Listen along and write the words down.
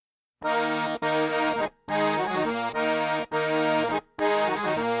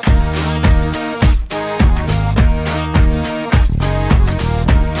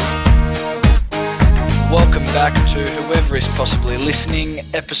possibly listening.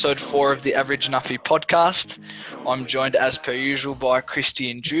 Episode 4 of the Average Nuffy podcast. I'm joined as per usual by Christy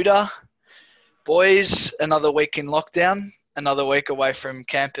and Judah. Boys, another week in lockdown, another week away from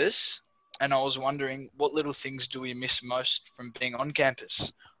campus, and I was wondering, what little things do we miss most from being on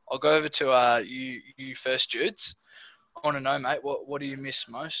campus? I'll go over to you first, Judes. I want to know, mate, what do you miss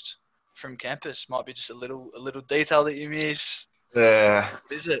most from campus? Might be just a little detail that you miss. Yeah.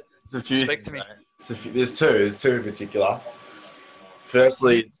 What is it? It's a few. Speak to me. It's a few. There's two. There's two in particular.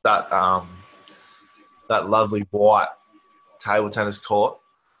 Firstly, it's that lovely white table tennis court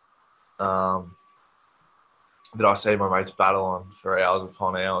that I see my mates battle on for hours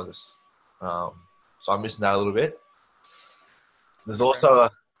upon hours. So I'm missing that a little bit. There's also a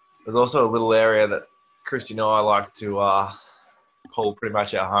little area that Christy and I like to call pretty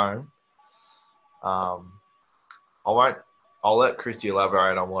much our home. I'll let Christy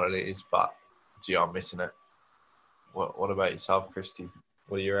elaborate on what it is, but gee, I'm missing it. What about yourself, Christy?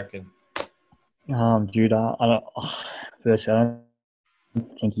 What do you reckon? Judah, I don't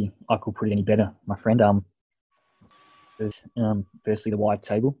think I could put it any better, my friend. Firstly, the white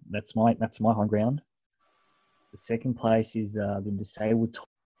table. That's my home ground. The second place is the disabled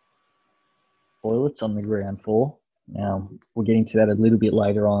toilets on the ground floor. We'll get into that a little bit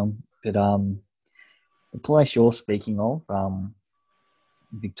later on, but the place you're speaking of,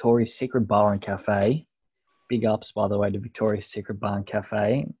 Victoria's Secret Bar and Cafe. Big ups, by the way, to Victoria's Secret Bar and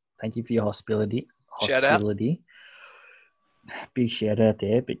Cafe. Thank you for your hospitality. Shout out. Big shout out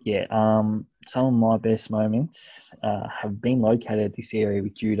there. But yeah, some of my best moments have been located at this area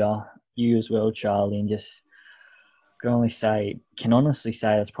with Judah, you as well, Charlie, and just can honestly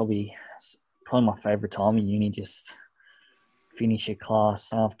say it's probably my favourite time in uni. Just finish your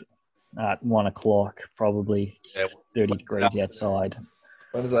class at 1 o'clock, probably 30 degrees outside.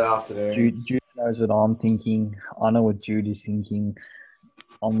 Wednesday afternoon. Jude knows what I'm thinking. I know what Jude is thinking.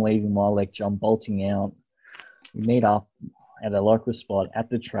 I'm leaving my lecture. I'm bolting out. We meet up at a local spot at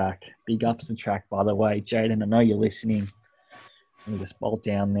the track. Big ups the track, by the way. Jaden, I know you're listening. We just bolt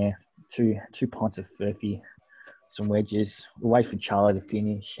down there. Two pints of Furphy, some wedges. We'll wait for Charlie to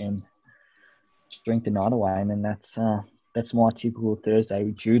finish and drink the night away. And then that's my typical Thursday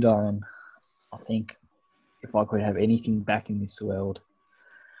with Judah. And I think if I could have anything back in this world,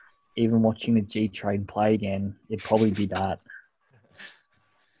 even watching the G-Train play again, it'd probably be that.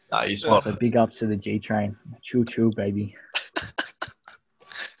 No, you spot. So big ups to the G-Train. Chill, baby.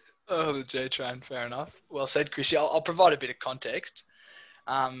 Oh, the G-Train, fair enough. Well said, Chrissy. I'll provide a bit of context.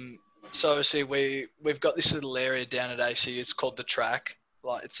 So see, we've got this little area down at AC. It's called the track.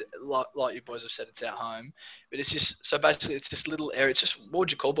 Like you boys have said, it's our home. But it's just, so basically it's this little area. It's just, what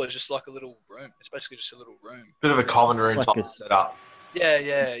would you call, boys? Just like a little room. It's basically just a little room. Bit of a common room It's type like setup.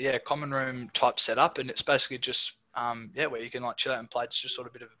 Yeah. Common room type setup, and it's basically just where you can like chill out and play. It's just sort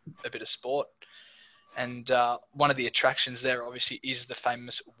of a bit of sport. And one of the attractions there obviously is the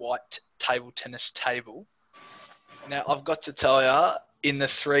famous white table tennis table. Now I've got to tell you, in the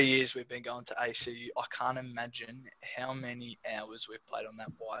 3 years we've been going to ACU, I can't imagine how many hours we've played on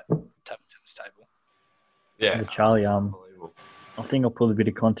that white table tennis table. Yeah. But Charlie, I think I'll put a bit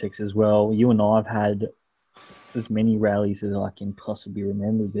of context as well. You and I have had as many rallies as I can possibly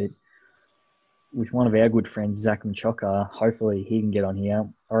remember, but with one of our good friends, Zach Machoka, hopefully he can get on here.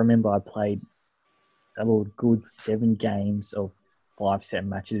 I remember I played a good 7 games of 5-set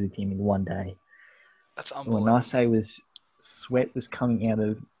matches with him in one day. That's unbelievable. When I say sweat was coming out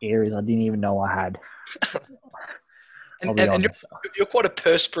of areas I didn't even know I had. and you're quite a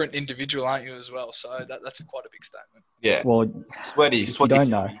perspirant individual, aren't you, as well? So that's quite a big statement. Yeah. Well, sweaty. You don't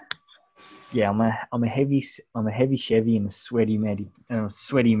know. Yeah, I'm a heavy Chevy and a sweaty Medi,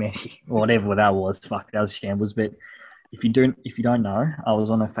 whatever that was. Fuck, that was shambles. But if you don't know, I was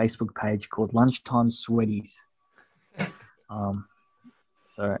on a Facebook page called Lunchtime Sweaties.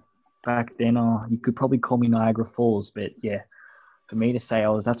 So back then, you could probably call me Niagara Falls, but yeah, for me to say I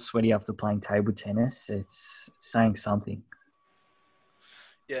was that sweaty after playing table tennis, it's saying something.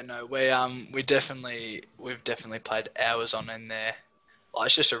 Yeah, no, we've definitely played hours on in there. Like,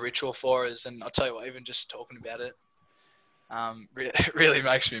 it's just a ritual for us, and I'll tell you what, even just talking about it, really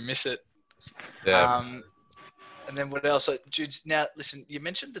makes me miss it. Yeah. And then what else? So, Jude, now listen, you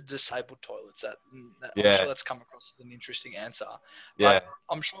mentioned the disabled toilets. Yeah. I'm sure that's come across as an interesting answer. Yeah. But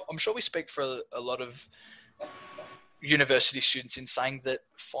I'm sure we speak for a lot of university students in saying that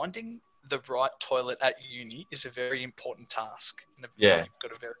finding the right toilet at uni is a very important task. And you've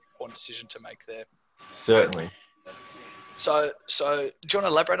got a very important decision to make there. Certainly. So do you want to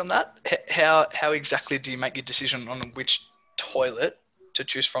elaborate on that? How exactly do you make your decision on which toilet to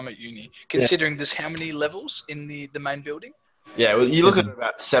choose from at uni? Considering there's how many levels in the main building? Yeah, well, you look at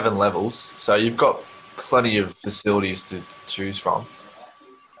about 7 levels, so you've got plenty of facilities to choose from.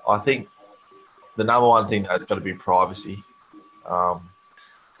 I think the number one thing that's got to be privacy, um,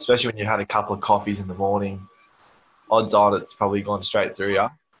 especially when you had a couple of coffees in the morning. Odds on it's probably gone straight through you.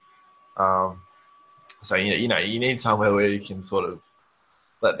 So you need somewhere where you can sort of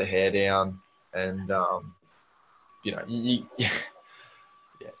let the hair down, and yeah,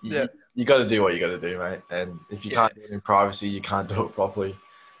 Yeah. you got to do what you got to do, mate. And if you Yeah. can't do it in privacy, you can't do it properly.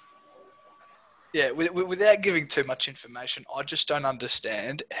 Yeah, without giving too much information, I just don't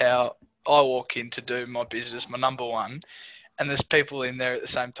understand how I walk in to do my business, my number one, and there's people in there at the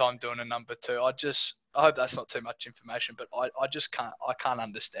same time doing a number two. I hope that's not too much information, but I just can't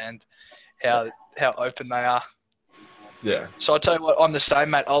understand how open they are. Yeah. So I'll tell you what, I'm the same,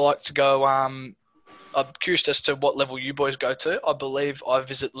 mate. I like to go. I'm curious as to what level you boys go to. I believe I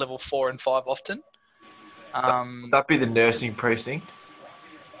visit level 4 and 5 often. Would that be the nursing precinct?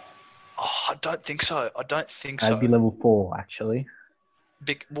 I don't think so. That'd be level 4, actually.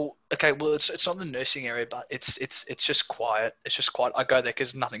 It's not the nursing area, but it's just quiet. It's just quiet. I go there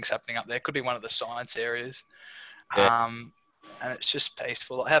because nothing's happening up there. It could be one of the science areas. Yeah. And it's just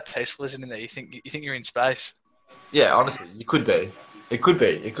peaceful. Like, how peaceful is it in there? You think you're in space? Yeah, honestly, you could be. It could be.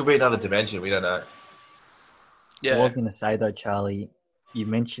 It could be another dimension. We don't know. Yeah. What I was going to say, though, Charlie, you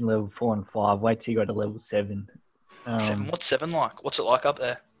mentioned level 4 and 5. Wait till you go to level 7. 7. What's 7 like? What's it like up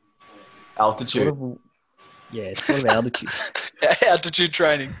there? Altitude. It's sort of altitude. Altitude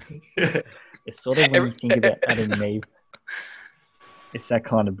training. It's sort of when you think about Adam and Eve. It's that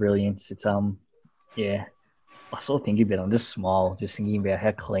kind of brilliance. It's yeah. I sort of think about it. I'm just smile, just thinking about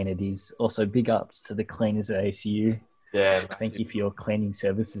how clean it is. Also, big ups to the cleaners at ACU. Yeah. Thank you for your cleaning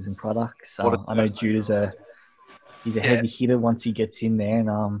services and products. What a I know Judah's he's a heavy hitter once he gets in there, and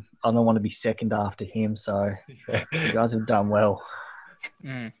I don't want to be second after him. So you guys have done well.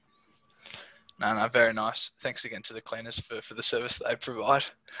 Mm. No, very nice. Thanks again to the cleaners for the service they provide.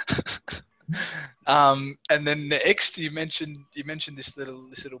 And then next, you mentioned this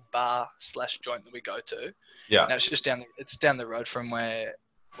little bar / joint that we go to. Yeah. Now it's just down the road from where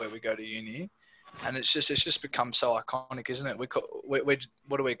we go to uni, and it's just become so iconic, isn't it? We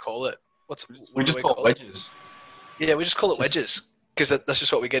what do we call it? We just call it wedges. Yeah, we just call it wedges because that's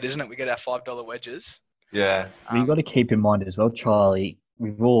just what we get, isn't it? We get our $5 wedges. Yeah. You've got to keep in mind as well, Charlie.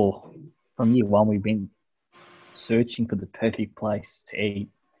 From year one, we've been searching for the perfect place to eat.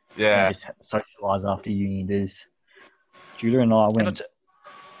 Yeah. And just socialise after uni. Judah and I went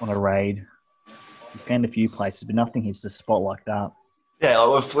on a raid. We found a few places, but nothing hits the spot like that. Yeah,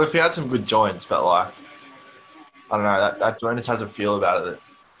 like we've had some good joints, but like, I don't know, that joint just has a feel about it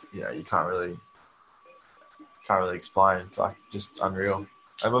that, you can't really explain. It's like just unreal.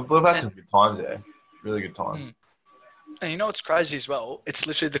 And we've had some good times there. Really good times. And you know what's crazy as well? It's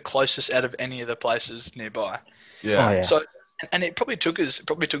literally the closest out of any of the places nearby. Yeah. Oh, yeah. So, and it probably took us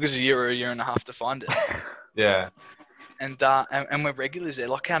a year or a year and a half to find it. Yeah. And we're regulars there.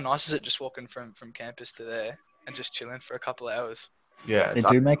 Like, how nice is it just walking from campus to there and just chilling for a couple of hours? Yeah. They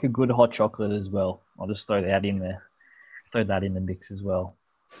do make a good hot chocolate as well. I'll just throw that in there. Throw that in the mix as well.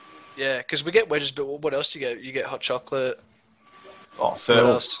 Yeah, because we get wedges, but what else do you get? You get hot chocolate. Oh, what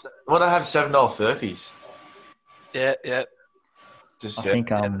else? Well, they have $7 Furfies. Yeah. I think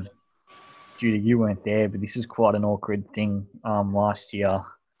Judah, you weren't there, but this was quite an awkward thing. Last year,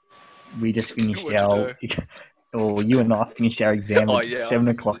 we just finished you and I finished our exam at 7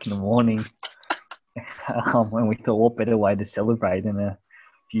 o'clock in the morning. And we thought, what better way to celebrate than a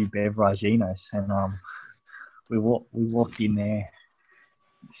few beveraginos? And we walked in there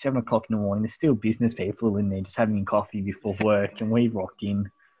 7 o'clock in the morning. There's still business people in there just having coffee before work, and we rocked in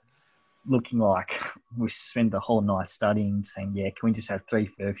looking like we spent the whole night studying, saying, yeah, can we just have 3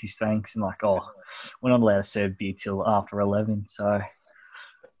 Furfies, thanks? And like, oh, we're not allowed to serve beer till after 11. So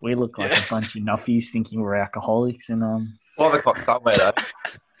we look like a bunch of Nuffies thinking we're alcoholics. And 5 o'clock somewhere, though.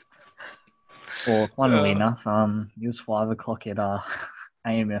 Well, funnily enough, it was 5 o'clock at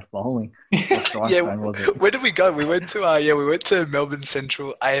AMF bowling. Where did we go? We went to Melbourne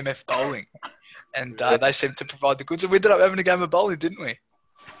Central AMF bowling, and they seemed to provide the goods. And we ended up having a game of bowling, didn't we?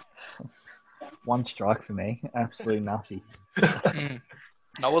 One strike for me, absolute Nuffy.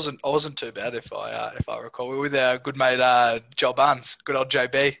 I wasn't too bad if I recall. We were with our good mate Joel Barnes, good old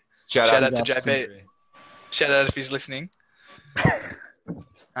JB. Shout out to JB. Shout out if he's listening.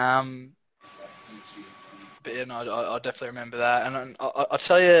 But yeah, no, I definitely remember that, and I'll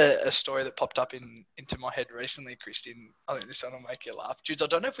tell you a story that popped up into my head recently, Christian. I think this one will make you laugh, Judes. I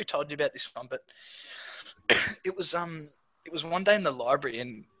don't know if we told you about this one, but it was one day in the library,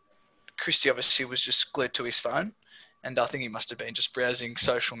 and Christy obviously was just glued to his phone, and I think he must have been just browsing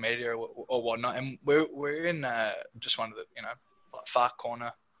social media or whatnot. And we're in just one of the like far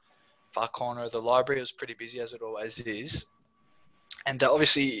corner of the library. It was pretty busy as it always is. And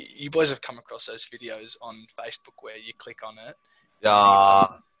obviously, you boys have come across those videos on Facebook where you click on it.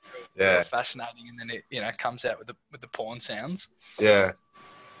 Real fascinating, and then it comes out with the porn sounds. Yeah.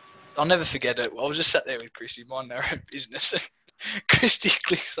 I'll never forget it. I was just sat there with Christy, minding our own business, and Christy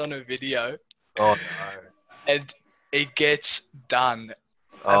clicks on a video. Oh no. And it gets done.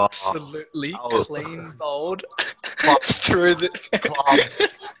 Absolutely clean bowled through the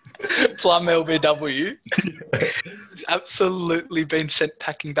Plum LBW. Absolutely been sent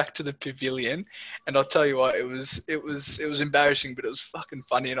packing back to the pavilion, and I'll tell you what, it was embarrassing, but it was fucking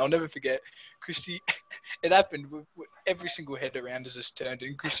funny, and I'll never forget. Christy, it happened. Every single head around us has turned,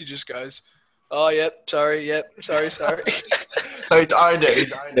 and Christy just goes, "Oh, yep, sorry, sorry." So he's owned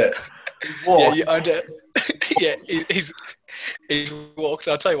it. He's walked. Yeah, you owned it. Yeah, he's walked.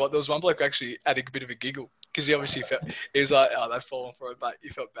 I'll tell you what, there was one bloke actually adding a bit of a giggle because he obviously he was like, "Oh, they've fallen for it," but he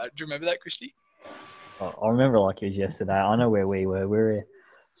felt bad. Do you remember that, Christy? I remember like it was yesterday. I know where we were.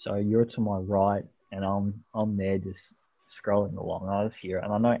 So you're to my right, and I'm there just scrolling along. I was here,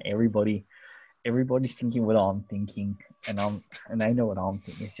 and I know everybody's thinking what I'm thinking, and they know what I'm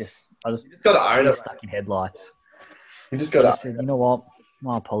thinking. It's just I just gotta own it. Stuck in headlights. You just gotta. I said, you know what?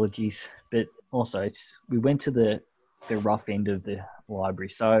 My apologies, but also we went to the rough end of the library.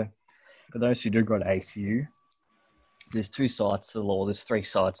 So for those who do go to ACU, there's two sides to the law. There's three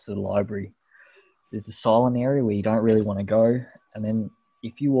sides to the library. There's the silent area where you don't really want to go, and then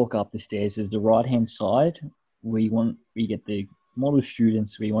if you walk up the stairs, there's the right-hand side where you get the model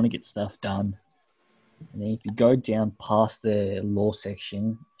students where you want to get stuff done. And then if you go down past the law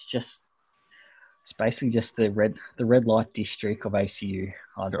section, it's basically just the red light district of ACU,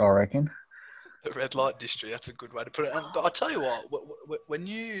 I reckon. The red light district, that's a good way to put it. But I'll tell you what, when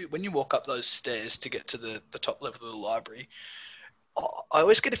you walk up those stairs to get to the top level of the library, I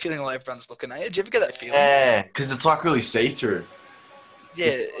always get a feeling like everyone's looking at you. Do you ever get that feeling? Yeah, because it's like really see-through. Yeah,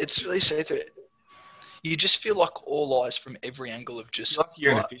 it's really see-through. You just feel like all eyes from every angle of just... It's like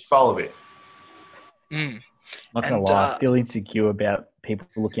you're in a fishbowl of it. Not gonna lie, I feel insecure about people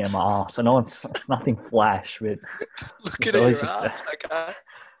looking at my ass. I know it's nothing flash, but looking at your ass, okay.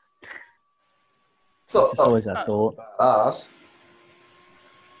 It's always that thought. Ass.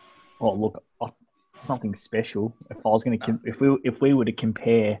 Oh, look, it's nothing special. If I was if we were to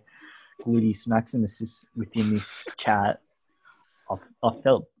compare Gluteus Maximus within this chat, I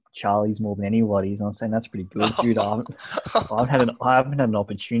felt Charlie's more than anybody's. And I'm saying that's pretty good, dude. I haven't had an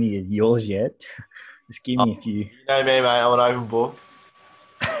opportunity of yours yet. Just give me a few. You know me, mate. I'm an open book.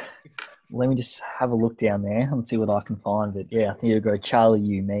 Let me just have a look down there and see what I can find. But yeah, I think it'll go Charlie,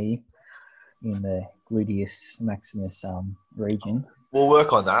 you, me, in the Gluteus Maximus region. We'll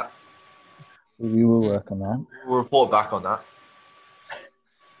work on that. We will work on that. We'll report back on that.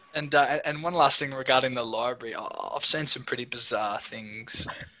 And one last thing regarding the library, I've seen some pretty bizarre things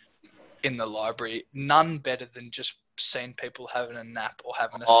in the library. None better than just seeing people having a nap or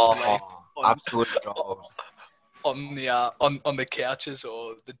having a sleep. Absolute gold. On the couches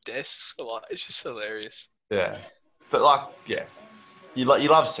or the desks, like it's just hilarious. Yeah, but like, yeah, you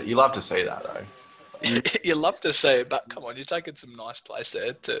love to see that though. You love to see it, but come on, you're taking some nice place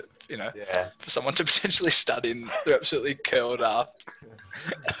there to, for someone to potentially study and they're absolutely curled up.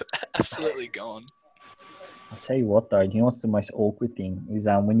 Absolutely gone. I'll tell you what though, do you know what's the most awkward thing is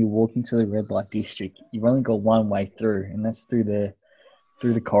when you walk into the red light district, you've only got one way through, and that's through the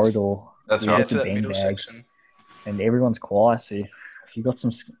corridor. That's right. To that middle section. And everyone's quiet, so if you got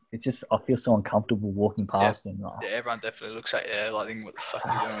some, it's just I feel so uncomfortable walking past them. Yeah, everyone definitely looks at you like, what the fuck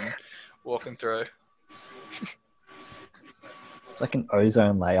are you doing walking through? It's like an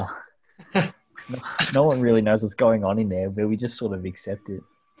ozone layer. No one really knows what's going on in there, but we just sort of accept it.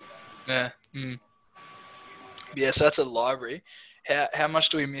 Yeah. Yeah, so that's a library. How much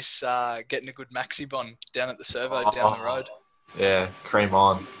do we miss getting a good Maxibon down at the servo down the road? Yeah, cream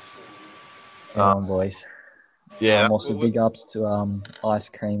on. Come on, boys. Yeah. Also, big ups to ice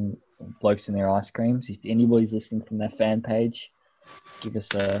cream blokes and their ice creams. If anybody's listening from that fan page, just give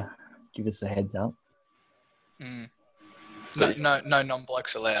us a heads up. No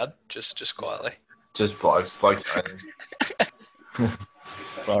non-blokes allowed. Just quietly. Just blokes only.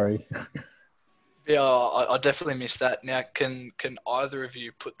 Sorry. Yeah, I definitely missed that. Now, can either of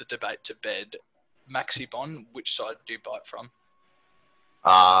you put the debate to bed? Maxibon, which side do you bite from?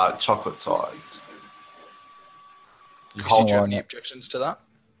 Chocolate side. Do you have any objections to that?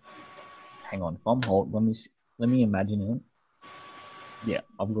 Hang on, if I'm hot, let me imagine it. Yeah,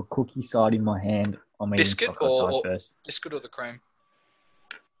 I've got cookie side in my hand. I'm eating Biscuit chocolate side or first. biscuit or the cream?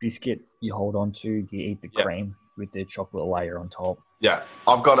 Biscuit you hold on to, you eat the Yeah. cream with the chocolate layer on top. Yeah,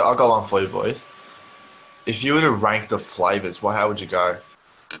 I've got one for you, boys. If you were to rank the flavors, how would you go?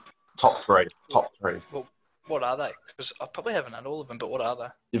 Top three. Well, what are they? Because I probably haven't had all of them, but what are they?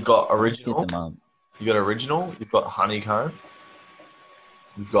 You've got Let's get original. them up. You've got original. You've got honeycomb.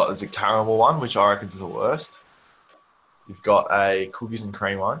 There's a caramel one, which I reckon is the worst. You've got a cookies and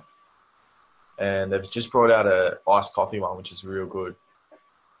cream one. And they've just brought out a iced coffee one, which is real good.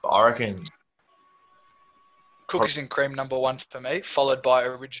 But I reckon Cookies and cream number 1 for me, followed by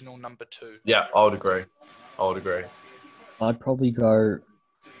original number 2. yeah, I would agree. I'd probably go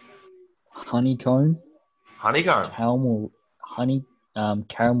honeycomb, Honeycomb.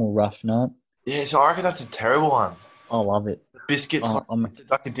 caramel rough nut. Yeah, so I reckon that's a terrible one. I love it. Biscuits, it's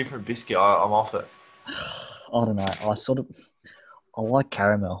like a different biscuit. I'm off it. I don't know. I like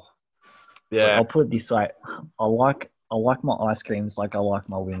caramel. Yeah. I'll put it this way. I like my ice creams like I like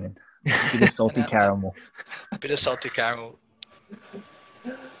my women. A bit of salty caramel. A bit of salty caramel.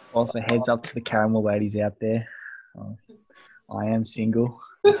 Also, heads up to the caramel ladies out there. I am single.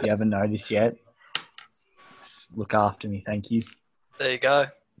 If you haven't noticed yet, look after me. Thank you. There you go.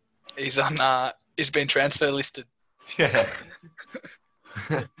 He's on. He's been transfer listed. Yeah.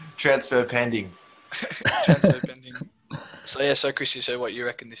 Transfer pending. Transfer pending. So Chrissy, so what you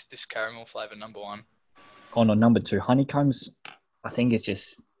reckon this caramel flavour number 1? Oh no, number 2, honeycombs. I think it's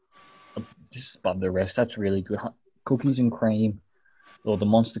just above the rest. That's really good. Cookies and cream, or the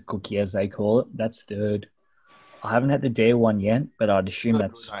monster cookie as they call it. That's third. I haven't had the dare one yet, but I'd assume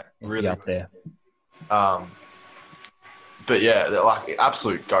that's really up there. But yeah, they're like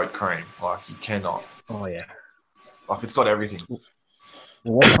absolute goat cream. Like you cannot. Oh yeah. Like it's got everything. Well,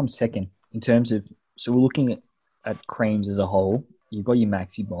 what comes second in terms of? So we're looking at creams as a whole. You've got your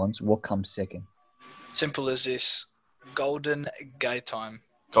Maxibons. What comes second? Simple as this. Golden Gay Time.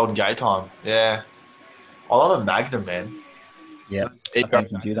 Golden Gay Time. Yeah. I love a Magnum, man. Yeah. I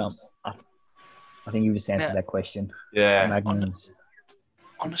think you do that. I think you just answered that question. Yeah. Magnums.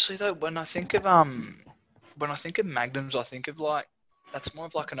 Honestly though, when I think of Magnums, I think of like that's more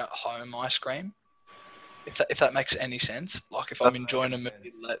of like an at-home ice cream. If that makes any sense. Like if I'm enjoying a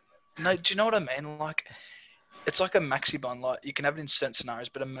movie. No, do you know what I mean? Like it's like a Maxibon. Like you can have it in certain scenarios,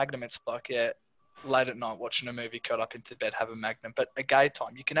 but a Magnum, it's like late at night watching a movie, cut up into bed, have a Magnum. But a Gay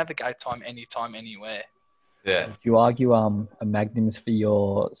Time, you can have a Gay Time anytime, anywhere. Yeah. Do you argue a Magnum's for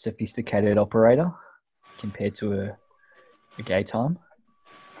your sophisticated operator compared to a Gay Time?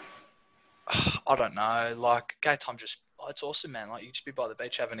 I don't know. Like Gay Time, it's awesome, man. Like you just be by the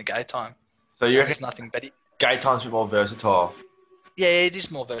beach having a Gay Time. So you reckon there's nothing better. Gay Time's a bit more versatile? Yeah, it is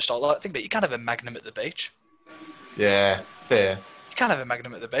more versatile. Like, think about it, you can't have a Magnum at the beach. Yeah, fair. You can't have a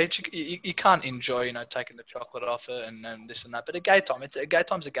Magnum at the beach. You can't enjoy, taking the chocolate off it and this and that. But a Gay Time, a Gay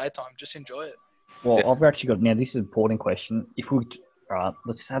Time's a Gay Time. Just enjoy it. Well, yeah. I've actually got, now this is an important question. If we,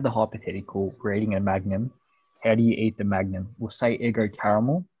 let's just have the hypothetical, we're eating a Magnum. How do you eat the Magnum? We'll say Eggo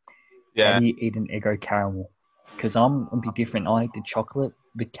caramel. Yeah. How do you eat an Eggo caramel? Because I'm a bit different. I eat the chocolate,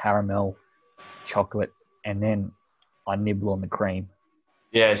 the caramel, chocolate, and then I nibble on the cream.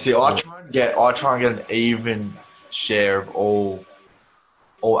 Yeah, see, I try and get an even share of all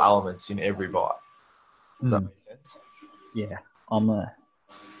elements in every bite. Does that make sense? Yeah,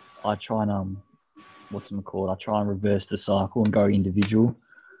 I try and I try and reverse the cycle and go individual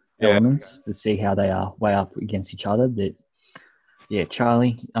elements to see how they are weigh up against each other. But yeah,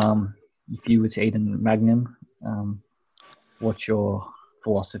 Charlie, if you were to eat a Magnum, what's your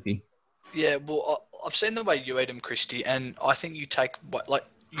philosophy? Yeah, well, I've seen the way you eat them, Christy, and I think you take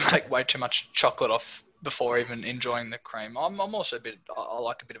way too much chocolate off before even enjoying the cream. I'm also I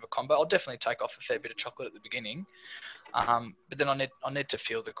like a bit of a combo. I'll definitely take off a fair bit of chocolate at the beginning, but then I need to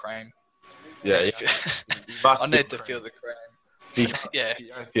feel the cream. Yeah, I need to feel the cream. Yeah,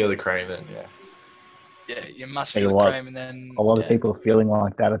 you don't feel the cream, then yeah, you must feel the cream, and then a lot of people are feeling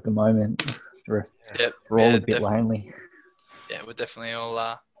like that at the moment. We're all a bit lonely. Yeah, we're definitely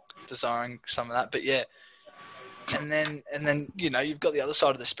all desiring some of that, but yeah. And then you've got the other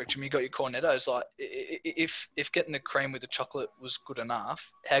side of the spectrum. You've got your cornettos. Like if getting the cream with the chocolate was good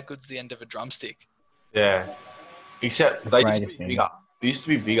enough, how good's the end of a drumstick? Yeah, except they used to be bigger. They used to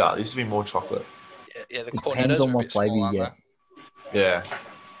be bigger. They used to be more chocolate. Yeah, the depends cornettos on are a what bit flavor small, you get. Yeah.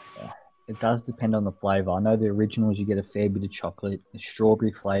 It does depend on the flavor. I know the originals you get a fair bit of chocolate. The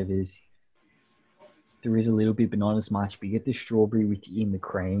strawberry flavors, there is a little bit, but not as much. But you get the strawberry within the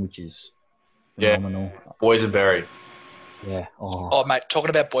cream, which is phenomenal. Boysenberry. Yeah. Oh, mate, talking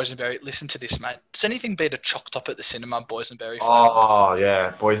about boysenberry, listen to this, mate. Does anything beat a choc top at the cinema, boysenberry? Oh,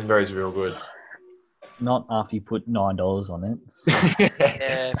 yeah. Boysenberry's real good. Not after you put $9 on it. So.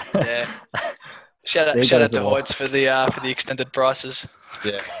 Yeah. Shout out to Hoyts for the extended prices.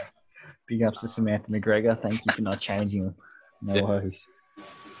 Yeah. Big ups to Samantha McGregor. Thank you for not changing them. No worries.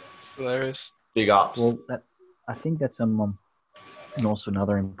 Hilarious. Big ups. Well, I think that's and also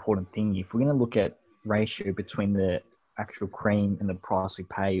another important thing. If we're going to look at ratio between the actual cream and the price we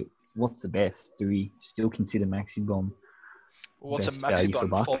pay, what's the best? Do we still consider Maxibon What's best a value for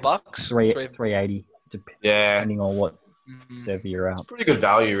Maxibon? buck? $4? $3.80, depending on what server you're out. It's pretty good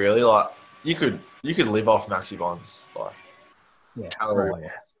value, really. Like you could live off Maxibons, like calorie.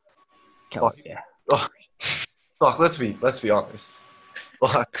 Like let's be honest.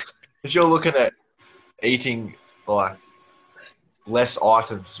 Like if you're looking at eating like less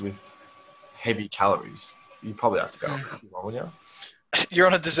items with heavy calories, you probably have to go with Maxibon, wouldn't you? You're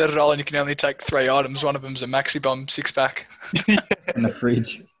on a deserted island. You can only take 3 items. One of them's a Maxibon 6-pack. In the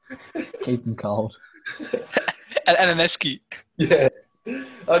fridge. Keep them cold. and an esky. Yeah.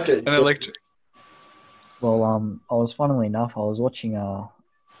 Okay. An electric. Well, funnily enough, I was watching.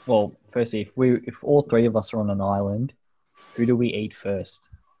 Well, firstly, if all 3 of us are on an island, who do we eat first,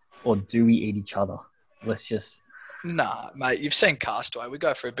 or do we eat each other? Let's just. Nah, mate. You've seen Castaway. We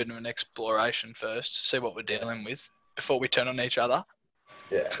go for a bit of an exploration first, see what we're dealing with before we turn on each other.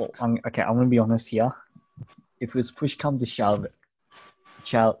 Yeah. Well, I'm going to be honest here. If it was push come to shove,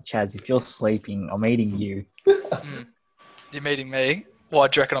 Chaz, if you're sleeping, I'm eating you. You're meeting me? Why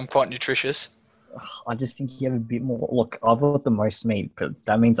do you reckon I'm quite nutritious? I just think you have a bit more. Look, I've got the most meat, but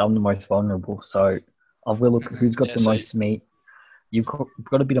that means I'm the most vulnerable. So I will look who's got the most meat. You've got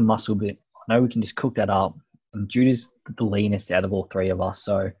a bit of muscle, but I know we can just cook that up. And Judah's the leanest out of all 3 of us,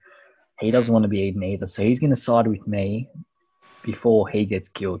 so he doesn't want to be eaten either. So he's going to side with me before he gets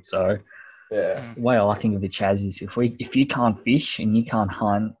killed. So the way I think of the Chaz is if you can't fish and you can't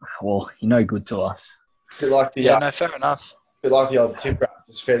hunt, well, you're no good to us. A bit like the no, fair enough. A bit like the old tip rat,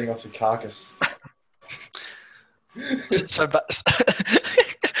 just feeding off the carcass.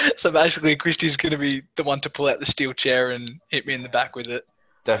 So basically, Christy's going to be the one to pull out the steel chair and hit me in the back with it.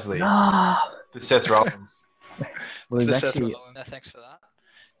 Definitely. No. The Seth Rollins. Well, No, thanks for that.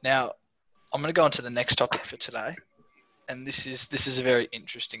 Now, I'm going to go on to the next topic for today, and this is a very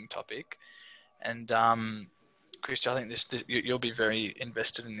interesting topic, and Christy, I think you'll be very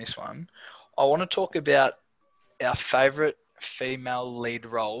invested in this one. I want to talk about our favourite female lead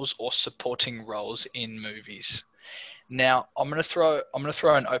roles or supporting roles in movies. Now, I'm going to throw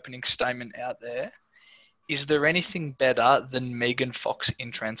an opening statement out there. Is there anything better than Megan Fox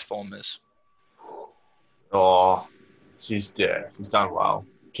in Transformers? Oh, she's done well.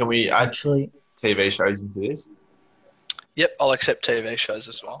 Can we add TV shows into this? Yep, I'll accept TV shows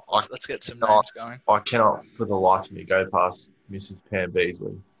as well. Let's get some names going. I cannot for the life of me go past Mrs. Pam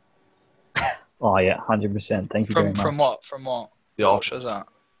Beasley. Oh yeah, 100%. Thank you very much. From what? The Office. Show's that?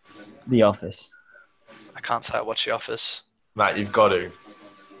 The Office. I can't say I watch The Office. Mate, you've got to.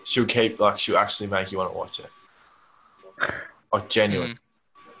 She'll actually make you want to watch it. Like genuine.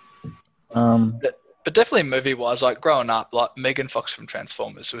 But definitely movie-wise, like growing up, like Megan Fox from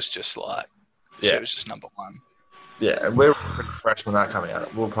Transformers was just like, she was just number 1. Yeah, and we're pretty fresh when that coming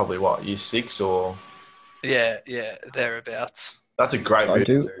out. We're probably year 6 or. Yeah, thereabouts. That's a great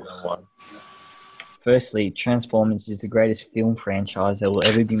movie. Firstly, Transformers is the greatest film franchise that will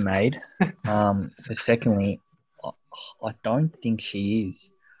ever be made. But secondly, I don't think she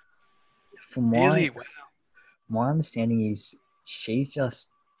is. From my understanding is she's just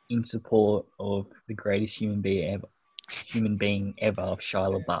in support of the greatest human being ever of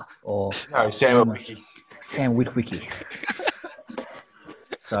Shia LaBeouf or Sam Witwicky. Sam Witwicky.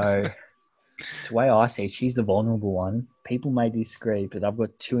 So the way I see it, she's the vulnerable one. People may disagree, but I've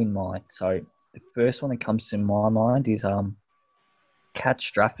got 2 in mind. So the first one that comes to my mind is Kat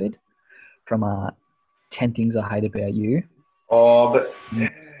Strafford from 10 Things I Hate About You. Oh, but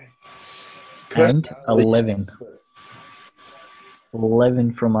and 11.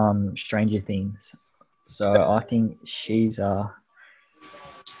 11 from Stranger Things. So I think she's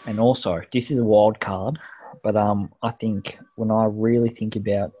and also this is a wild card, but I think when I really think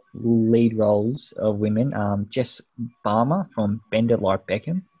about lead roles of women, Jess Balmer from Bend It Like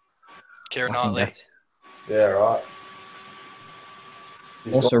Beckham. Keira Knightley. Yeah, right.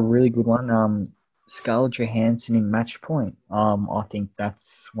 Also a really good one, Scarlett Johansson in Match Point. I think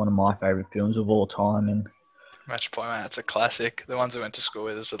that's one of my favourite films of all time. And Match Point, man, it's a classic. The ones we went to school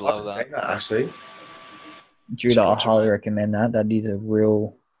with us would love that. Actually, Judah, I highly recommend that. That is a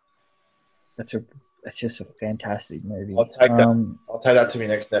real. That's just a fantastic movie. I'll take that. I'll take that to my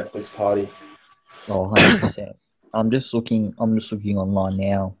next Netflix party. Oh, 100%. I'm just looking online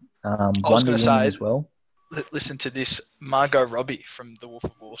now. I was going to say as well. listen to this. Margot Robbie from The Wolf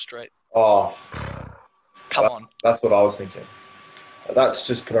of Wall Street. Oh, Come on. That's what I was thinking. That's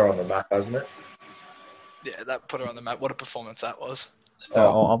just put her on the map, hasn't it? Yeah, that put her on the map. What a performance that was. So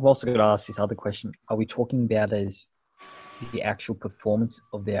I've also got to ask this other question. Are we talking about as the actual performance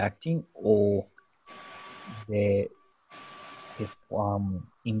of their acting or their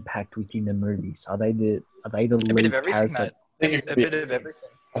impact within the movies? Are they the A bit of lead everything, character? mate. A bit of everything.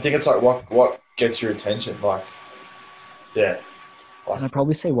 I think it's like what gets your attention. Like, yeah. And I'd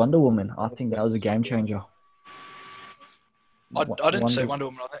probably say Wonder Woman. I think that was a game changer. I didn't say Wonder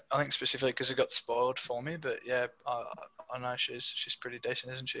Woman. I think specifically because it got spoiled for me. But yeah, I know she's pretty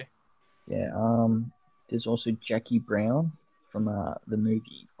decent, isn't she? Yeah. There's also Jackie Brown from the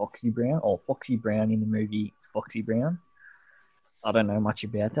movie Foxy Brown, or Foxy Brown in the movie Foxy Brown. I don't know much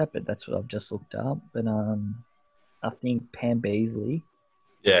about that, but that's what I've just looked up. But I think Pam Beasley.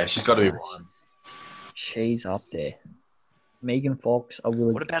 Yeah, she's got to be one. She's up there. Megan Fox, I will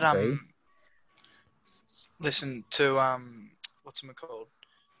agree. What about listen to what's it called?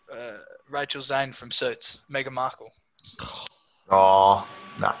 Rachel Zane from Suits, Meghan Markle. Oh,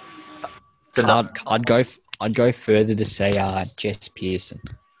 no. I'd go further to say Jess Pearson.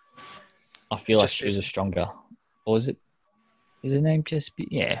 I feel like she was a stronger. Or is her name Jess?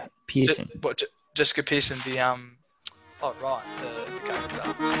 Yeah, Pearson. Jessica Pearson, the oh right, the character.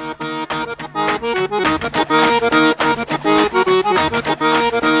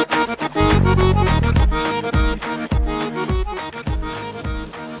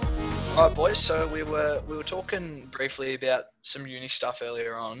 Alright boys, so we were talking briefly about some uni stuff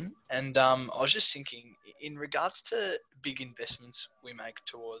earlier on, and I was just thinking, in regards to big investments we make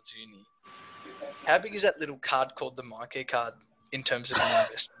towards uni, how big is that little card called the myki card in terms of an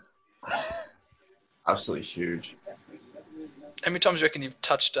investment? Absolutely huge. How many times do you reckon you've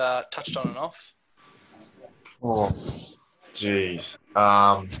touched on and off? Oh, jeez.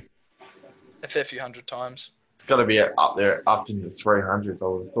 A fair few hundred times. It's got to be up there, up in the 300s, I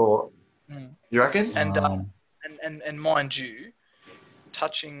would have thought. You reckon? And mind you,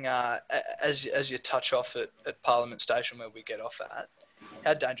 touching as you touch off at Parliament Station where we get off at,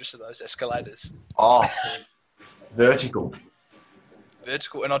 how dangerous are those escalators? Oh, vertical.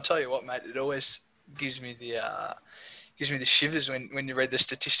 Vertical, and I'll tell you what, mate, it always gives me the shivers when you read the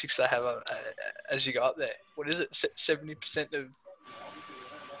statistics they have as you go up there. What is it? 70% of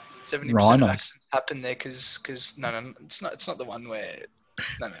accidents happen there because no, it's not the one where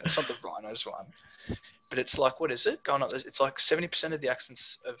it's not the rhinos one, but it's like, what is it going up? It's like 70% of the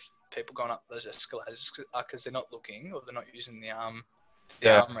accidents of people going up those escalators are because they're not looking or they're not using the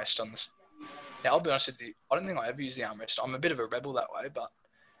armrest on this. Now I'll be honest with you, I don't think I ever use the armrest. I'm a bit of a rebel that way, but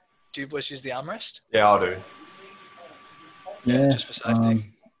do you boys use the armrest? Yeah, I do. Yeah, just for safety.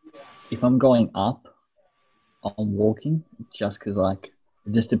 If I'm going up, I'm walking just because it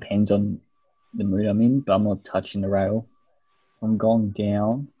just depends on the mood I'm in, but I'm not touching the rail. If I'm going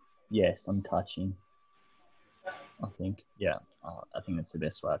down, yes, I'm touching. I think, yeah, I think that's the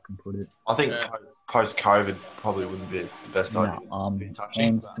best way I can put it. I think post-COVID probably wouldn't be the best idea.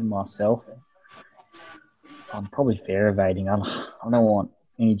 Hands to myself. I'm probably fair evading. I don't want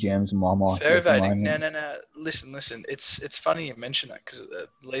any germs in my mouth. Fair evading. No. Listen. It's funny you mention that because it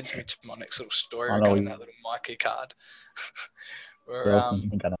leads me to my next little story regarding that little myki card.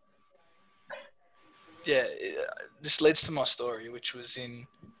 This leads to my story, which was in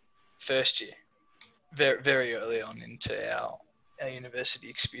first year, very, very early on into our university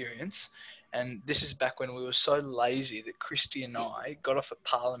experience. And this is back when we were so lazy that Christy and I got off at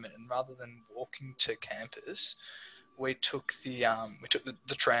Parliament, and rather than walking to campus, we took the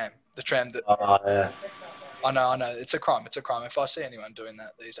tram. The tram that. Oh yeah. I know. It's a crime. If I see anyone doing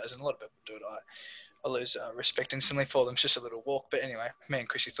that these days, and a lot of people do it, I lose respect instantly for them. It's just a little walk. But anyway, me and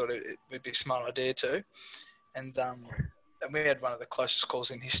Chrissy thought it would be a smart idea too. And we had one of the closest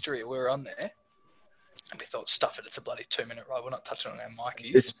calls in history. We were on there. And we thought, stuff it, it's a bloody 2-minute ride. We're not touching on our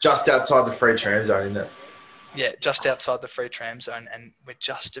Mikeys. It's just outside the free tram zone, isn't it? Yeah, just outside the free tram zone. And we're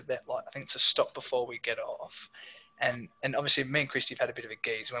just about, I think it's a stop before we get off. And obviously, me and Christy have had a bit of a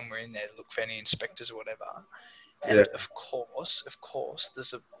geeze when we're in there to look for any inspectors or whatever. And of course,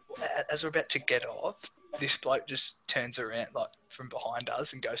 as we're about to get off, this bloke just turns around from behind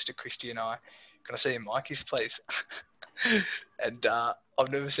us and goes to Christy and I, "Can I see your Mikeys, please?" And I've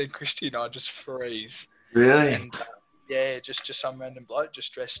never seen Christy and I just freeze. Really? And just some random bloke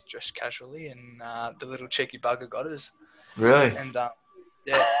just dressed casually, and the little cheeky bugger got us. Really? And got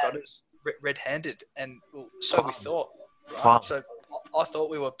us red-handed, and so we thought. Right? Plum. So I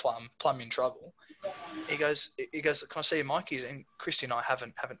thought we were plumb in trouble. He goes, can I see your Mikey's? And Christy and I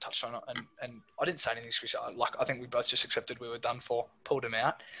haven't touched on it, and I didn't say anything to Christy. I think we both just accepted we were done for. Pulled him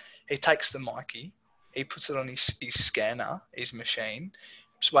out. He takes the Mikey, he puts it on his scanner, his machine.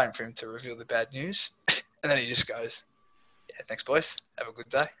 Just waiting for him to reveal the bad news, and then he just goes, "Yeah, thanks, boys. Have a good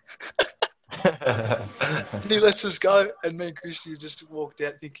day." And he lets us go, and me and Christy just walked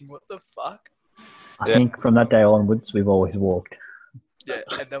out thinking, "What the fuck?" I think from that day onwards, we've always walked. Yeah,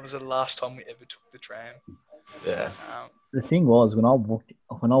 and that was the last time we ever took the tram. Yeah. The thing was, when I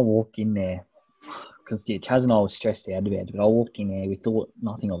walked in there, because Chaz and I was stressed out about it, but I walked in there, we thought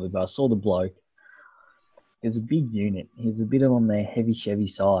nothing of it, but I saw the bloke. It was a big unit. He was a bit on the heavy Chevy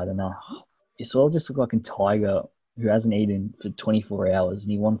side, and he sort of just looked like a tiger who hasn't eaten for 24 hours,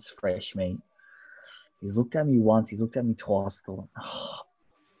 and he wants fresh meat. He's looked at me once, he's looked at me twice, thought,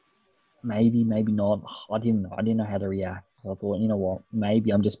 maybe not. I didn't know how to react. I thought, you know what, maybe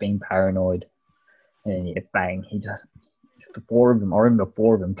I'm just being paranoid. And then, yeah, bang, the four of them, I remember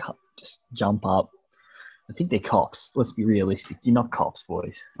four of them just jump up. I think they're cops. Let's be realistic. You're not cops,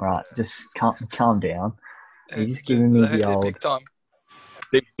 boys. All right, just calm down. You're just giving me the old... Big time.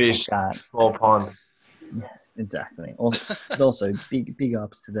 Big fish, small pond. Yeah, exactly. Also, big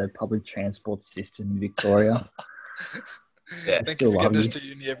ups to the public transport system in Victoria. Yeah, Thank you for getting us to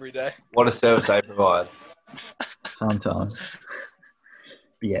uni every day. What a service they provide. Sometimes.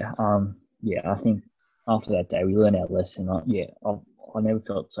 But yeah, I think after that day we learned our lesson. I never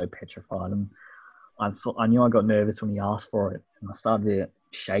felt so petrified, and I knew I got nervous when he asked for it, and I started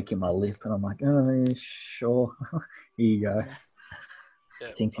shaking my lip, and I'm like, "Oh, sure, here you go."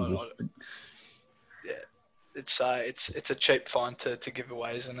 Yeah, it's a cheap fine to give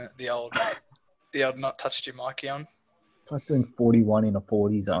away, isn't it? The old not touched your Mikey on. It's like doing 41 in a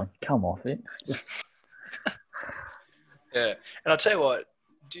 40 zone. Come off it. Yeah, and I'll tell you what.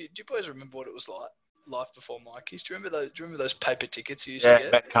 Do you boys remember what it was like life before Mikey's? Do you remember those paper tickets you used to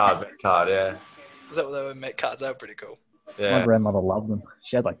get? Met card, yeah. Was that what they were? Met cards. They were pretty cool. Yeah. My grandmother loved them.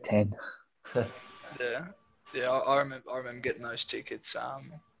 She had like 10. Yeah. I remember getting those tickets.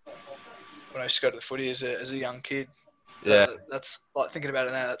 When I used to go to the footy as a young kid. Yeah. That's like thinking about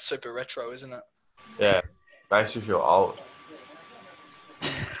it now. That's super retro, isn't it? Yeah. Makes you feel old.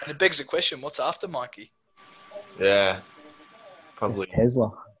 And it begs the question: what's after Mikey? Yeah. Probably It's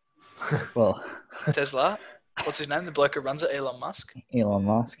Tesla. Well, Tesla. What's his name? The bloke who runs it, Elon Musk. Elon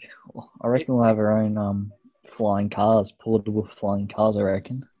Musk. I reckon we'll have our own flying cars, portable flying cars. I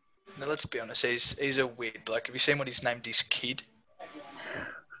reckon. Now let's be honest. He's a weird bloke. Have you seen what he's named his kid?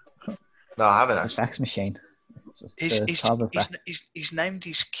 No, I haven't It's a actually. fax machine. He's named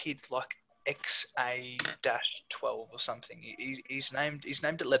his kid like XA-12 or something. He's named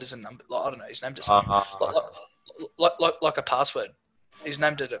it letters and numbers. Like, I don't know. He's named it something like a password. He's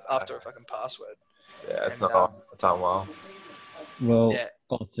named it after a fucking password. Yeah, it's not well. Well, Yeah.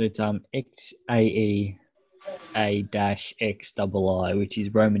 so it's XAEA-XII, which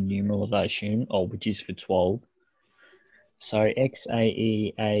is Roman numerals, I assume, or which is for 12. So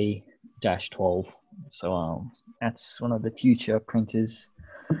XAEA-12. So that's one of the future printers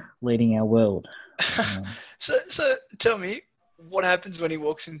leading our world. So tell me, what happens when he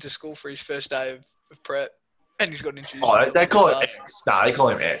walks into school for his first day of prep and he's got introduced? Oh, they call it X. Nah, they call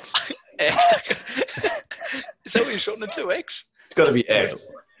him X. X. Is that what you're shortening it to, X? It's got to be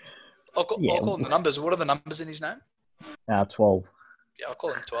X. I'll call him the numbers. What are the numbers in his name? 12. Yeah, I'll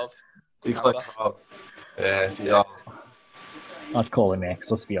call him 12. You call him 12. Yeah, see, I'd call him X,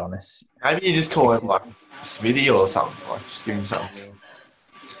 let's be honest. maybe you just call him like Smithy or something. Like, just give him something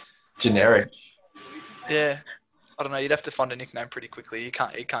generic. Yeah. I don't know. You'd have to find a nickname pretty quickly. He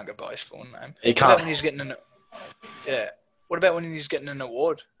can't go by his full name. He What can't. about when he's getting What about when he's getting an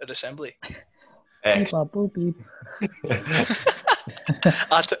award at assembly? X. Beep, boop, beep.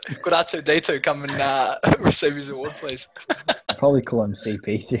 Could R2D2 come and receive his award, please? Probably call him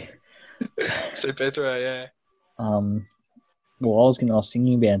CP. CP3, yeah. Well, I was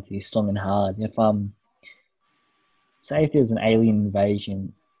thinking about this long and hard. If say if there's an alien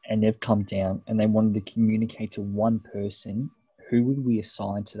invasion and they've come down and they wanted to communicate to one person, who would we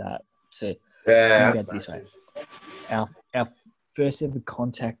assign to that? So Yeah, think about this way. Our first ever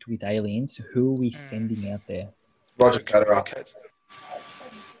contact with aliens, who are we sending out there? Roger Federer.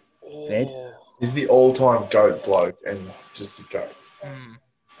 Fed? He's the all-time GOAT bloke and just a GOAT.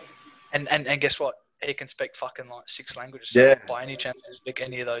 And guess what? He can speak fucking like 6 languages. Yeah. So by any chance, he can speak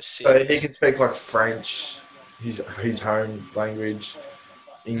any of those 6. So he can speak like French, his home language,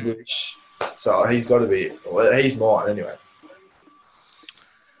 English. So he's got to be. Well, he's mine anyway.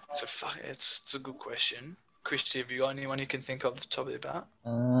 So it's a good question. Christy, have you got anyone you can think of off the top of your bat?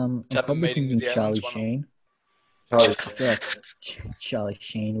 I'm To have a probably meeting thinking with the aliens Charlie one Sheen. Charlie, I feel like Charlie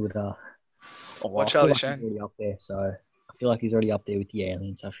Sheen would. What I feel Charlie like Sheen? he's already up there. So I feel like he's already up there with the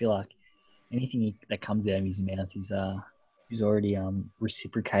aliens. I feel like anything that comes out of his mouth is he's already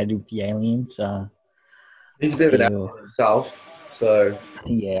reciprocated with the aliens. he's a bit of an Yeah. actor himself. So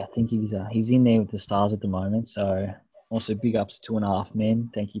I think he's in there with the stars at the moment. So also big ups to 2.5 Men.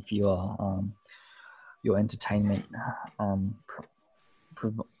 Thank you for your entertainment.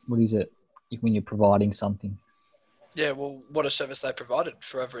 What is it when you're providing something? Yeah, well, what a service they provided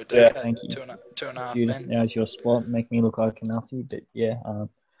for over a Yeah. decade. Thank you. Two and a half Dude, men. now's your spot. Make me look like a Nuffy. But yeah,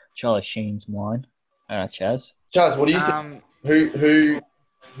 Charlie Sheen's mine. All right, Chaz. Chaz, what do you think?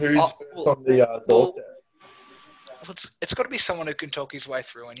 Who's first on the doorstep? It's got to be someone who can talk his way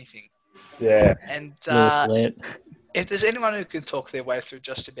through anything. Yeah. And Lewis Lett. if there's anyone who can talk their way through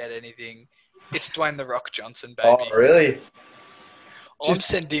just about anything, it's Dwayne the Rock Johnson, baby. Oh, really? I'm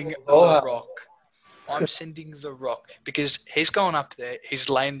sending the Rock. I'm sending the Rock because he's going up there. He's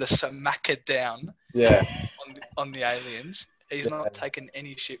laying the smacker down. Yeah. On the aliens. He's not taking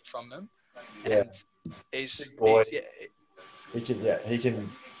any shit from them. Yeah. And he's Big boy. He He can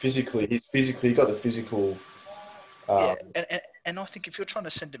physically. He got the physical. And I think if you're trying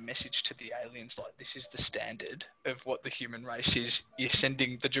to send a message to the aliens, like this is the standard of what the human race is, you're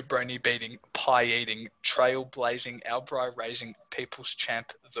sending the jabroni beating, pie eating, trailblazing, eyebrow raising, people's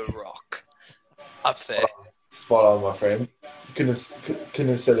champ, The Rock, up there. Spot on, my friend. You couldn't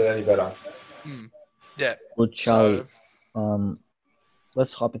have said it any better. Yeah. Well, Charlie,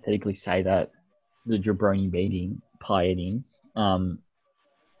 let's hypothetically say that the jabroni beating, pie eating,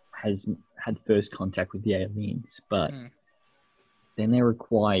 has had first contact with the aliens, but then they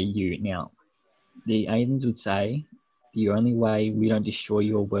require you. Now, the aliens would say the only way we don't destroy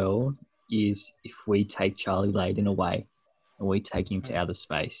your world is if we take Charlie Layden away and we take him to outer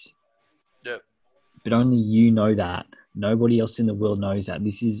space. Yep. But only you know that. Nobody else in the world knows that.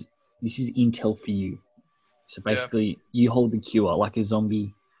 This is intel for you. So basically, you hold the cure like a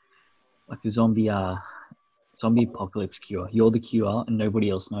zombie apocalypse cure. You're the cure, and nobody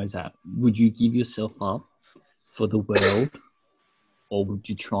else knows that. Would you give yourself up for the world, or would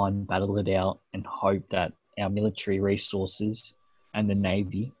you try and battle it out and hope that our military resources and the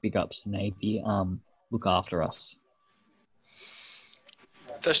Navy, big ups the Navy, look after us?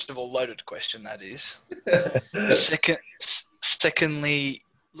 First of all, loaded question that is. Secondly,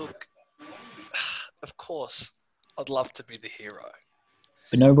 look, of course, I'd love to be the hero.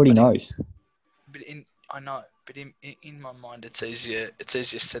 But nobody knows. I know, but in my mind, it's easier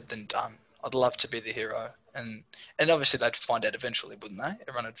said than done. I'd love to be the hero, and obviously they'd find out eventually, wouldn't they?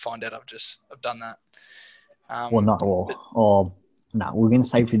 Everyone would find out I've done that. We're going to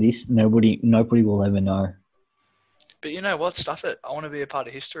say for this, nobody will ever know. But you know what? Stuff it. I want to be a part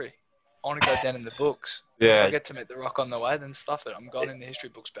of history. I want to go down in the books. Yeah. If I get to meet The Rock on the way, then stuff it. I'm going in the history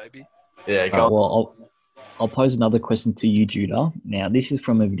books, baby. Yeah. Go on. Well, I'll pose another question to you, Judah. Now, this is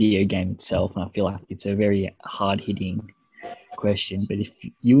from a video game itself, and I feel like it's a very hard-hitting question. But if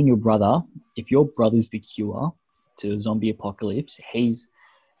your brother's the cure to a zombie apocalypse, and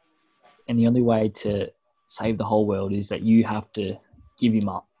the only way to save the whole world is that you have to give him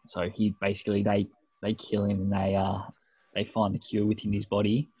up. So they kill him and they find the cure within his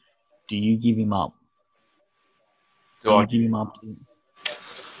body. Do you give him up? Do I give him up to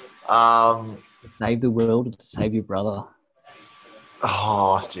save the world or to save your brother?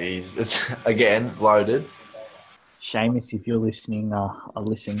 Oh, jeez. It's, again, loaded. Seamus, if you're listening, I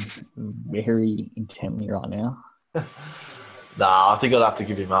listen very intently right now. Nah, I think I'd have to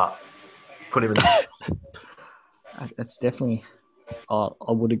give him up. Put him in the... That's definitely... I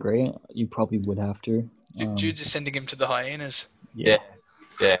would agree. You probably would have to. Jude's just sending him to the hyenas. Yeah.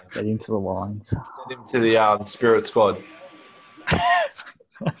 Get into the lines. Send him to the spirit squad.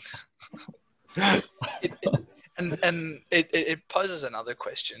 It poses another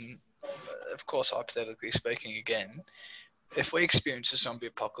question, of course, hypothetically speaking again. If we experience a zombie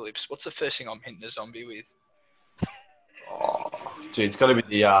apocalypse, what's the first thing I'm hitting a zombie with? Oh, dude, it's got to be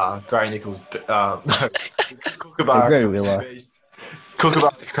the Grey Nichols... Kookaburra beast.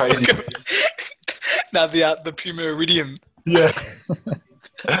 Kookaburra crazy beast. No, the Puma Iridium. Yeah.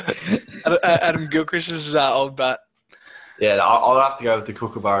 Adam Gilchrist's old bat. Yeah, I'll have to go with the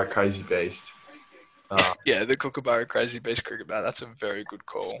Kookaburra crazy beast. Yeah, the Kookaburra crazy beast cricket bat. That's a very good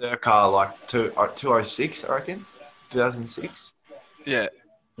call. Circa like 206, I reckon. 2006. Yeah. I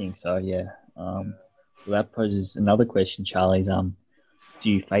think so. Yeah. Well, that poses another question, Charlie's. Do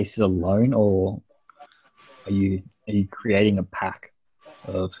you face it alone, or are you creating a pack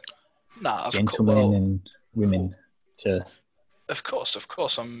of gentlemen and women to. Of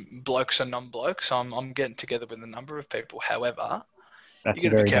course. I'm blokes and non-blokes. I'm getting together with a number of people. However, That's you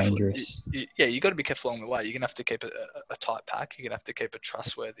got to be very careful. dangerous. You got to be careful along the way. You're gonna have to keep a tight pack. You're gonna have to keep a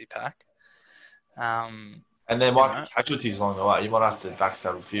trustworthy pack. And there you might know, be casualties along the way. You might have to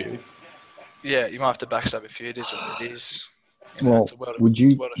backstab a few. yeah, you might have to backstab a few. It is what it is. Well, It's a world of, would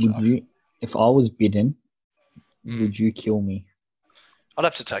it's a world of would sharks. you, if I was bitten, Mm. would you kill me? I'd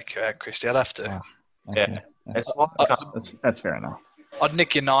have to take you out, Christy. I'd have to. Ah, Yeah. okay. It's like, That's fair enough. I'd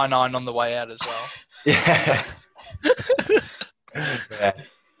nick your 9-9 on the way out as well. yeah. Yeah.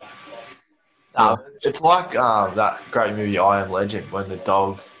 It's like that great movie I Am Legend when the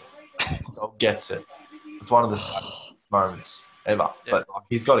dog gets it. It's one of the saddest moments ever. Yeah. But like,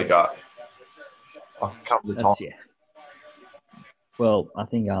 he's got to go. Like, comes a time. Yeah. Well, I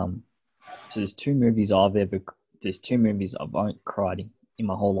think so there's two movies I've cried in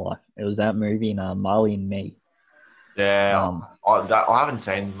my whole life. It was that movie and Marley and Me. Yeah. I haven't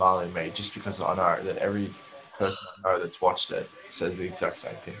seen Marley and Me just because I know that every person I know that's watched it says the exact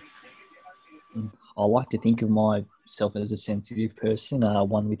same thing. I like to think of myself as a sensitive person,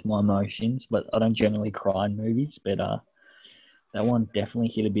 one with my emotions, but I don't generally cry in movies. But that one definitely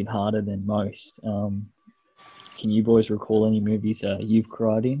hit a bit harder than most. Can you boys recall any movies you've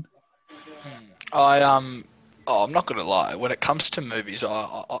cried in? I'm not gonna lie. When it comes to movies,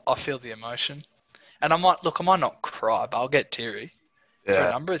 I feel the emotion, and I might not cry, but I'll get teary for a Yeah.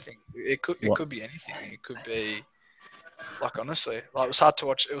 number of things. It could be anything. It could be like honestly, like it was hard to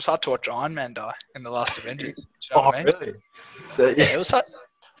watch. It was hard to watch Iron Man die in the last Avengers. Do you know what I mean? Really? So, Yeah, it was hard.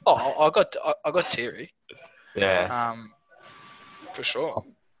 I got teary. Yeah. For sure.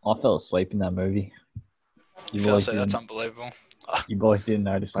 I fell asleep in that movie. That's unbelievable. You boys didn't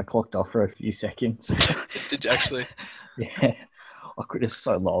notice. I clocked off for a few seconds. Did you actually? Yeah. I could have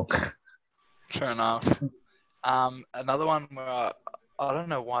so long. Fair enough. Another one where I don't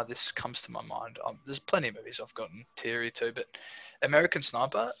know why this comes to my mind. There's plenty of movies I've gotten teary to, but American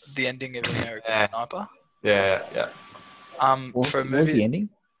Sniper, the ending of American Sniper. Yeah. What was the ending?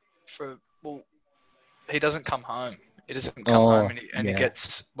 He doesn't come home. He doesn't come home, and he yeah.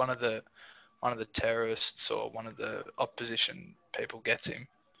 gets one of the terrorists or one of the opposition people gets him.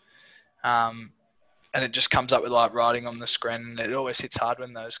 And it just comes up with like writing on the screen, and it always hits hard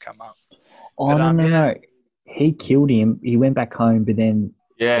when those come up. Oh, but, no. He killed him. He went back home, but then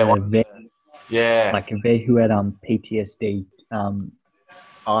Yeah. a vet who had PTSD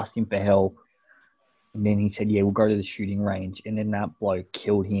asked him for help, and then he said, "Yeah, we'll go to the shooting range," and then that bloke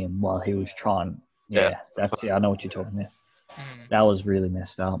killed him while he was trying. Yeah, that's it. I know what you're talking about. That was really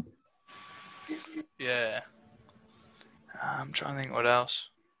messed up. Yeah. I'm trying to think what else.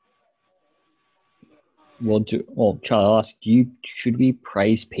 Well, Charlie, I'll ask you, should we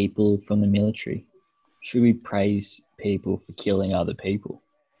praise people from the military? Should we praise people for killing other people?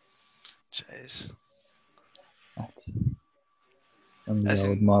 Jeez.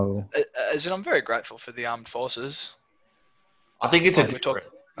 As in, I'm very grateful for the armed forces. I think it's I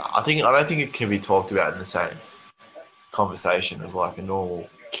don't think it can be talked about in the same conversation as like a normal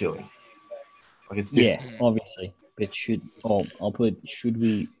killing. Like it's different. Yeah, obviously. But should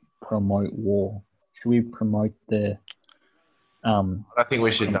we promote war? Should we promote the? I don't think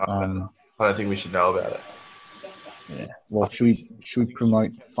we should know. I don't think we should know about it. Yeah. Well, should we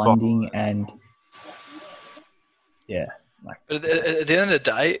promote funding and? Yeah. But at the end of the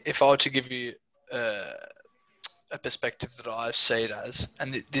day, if I were to give you a perspective that I see it as,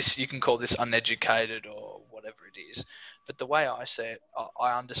 and this you can call this uneducated or whatever it is, but the way I see it,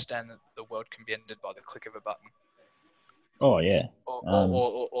 I understand that the world can be ended by the click of a button. Oh yeah.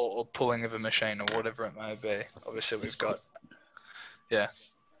 Or pulling of a machine or whatever it may be. Obviously, we've got. Yeah.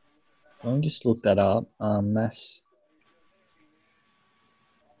 Let me just look that up.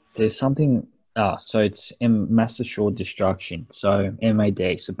 There's something. So it's mass assured destruction. So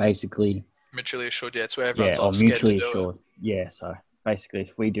MAD. So basically. Mutually assured. Yeah, it's where everyone's all scared to do it. Yeah. So basically,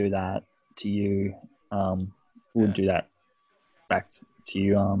 if we do that to you, we'll do that back to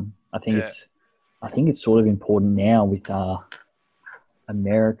you. I think it's sort of important now with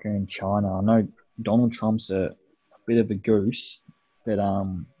America and China. I know Donald Trump's a bit of a goose, but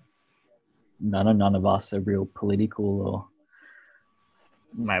none of us are real political or.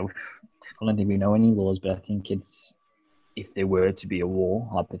 Mate, I don't think we know any laws, but I think it's if there were to be a war,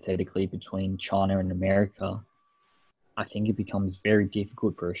 hypothetically, between China and America, I think it becomes very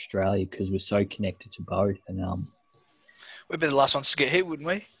difficult for Australia because we're so connected to both. And we'd be the last ones to get hit, wouldn't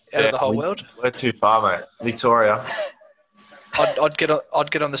we? Out of the whole world. We're too far, mate. Victoria. I'd get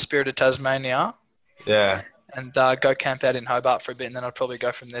on the Spirit of Tasmania. Yeah. And go camp out in Hobart for a bit, and then I'd probably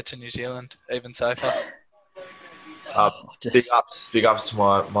go from there to New Zealand, even safer. Big ups to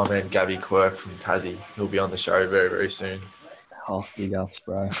my man Gabby Quirk from Tassie. He'll be on the show very, very soon. Big ups,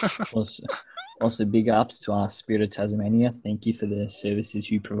 bro. Also, big ups to our Spirit of Tasmania. Thank you for the services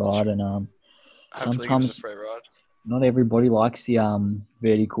you provide. And Hopefully give us a sometimes free ride. not everybody likes the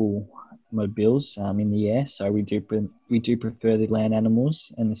vertical mobiles in the air, so we do prefer the land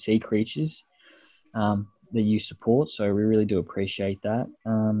animals and the sea creatures that you support. So we really do appreciate that.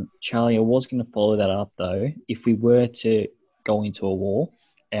 Charlie, I was going to follow that up though. If we were to go into a war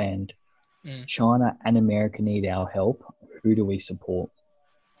and China and America need our help, who do we support?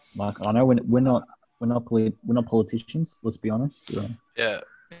 Like, I know we're not politicians. Let's be honest. Yeah.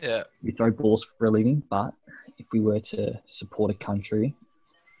 We throw balls for a living, but if we were to support a country,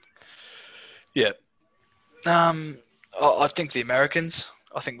 yeah. I think the Americans.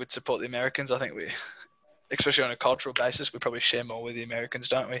 I think we'd support the Americans. I think we, especially on a cultural basis, we probably share more with the Americans,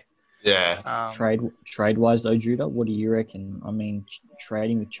 don't we? Yeah. Trade wise though, Judah, what do you reckon? I mean,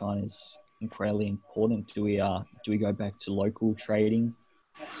 trading with China is incredibly important. Do we go back to local trading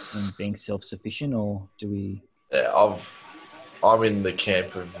and being self-sufficient, or do we? Yeah, I'm in the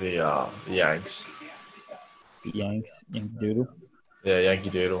camp of the Yanks. The Yankee Doodle. Yeah,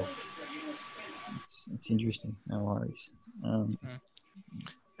 Yankee Doodle. It's interesting. No worries.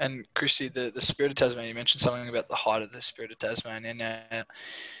 And Christy, the Spirit of Tasmania, you mentioned something about the height of the Spirit of Tasmania. Now,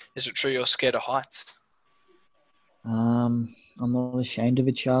 is it true you're scared of heights? I'm not ashamed of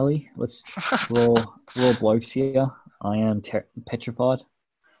it, Charlie. We're all blokes here. I am petrified.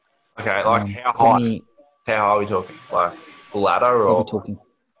 Okay, like how high? How high are we talking? Like a ladder or? We're talking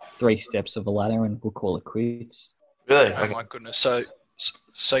 3 steps of a ladder, and we'll call it quits. Really? Oh my goodness!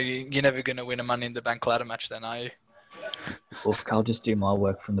 So you're never going to win a Money in the Bank ladder match, then, are you? Look, I'll just do my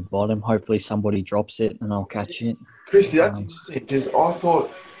work from the bottom. Hopefully, somebody drops it, and I'll catch it. Christy, that's interesting because I thought,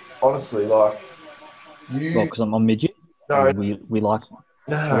 honestly, like you. Well, because I'm a midget. No, we like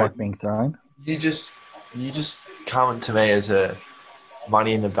being thrown. You just come to me as a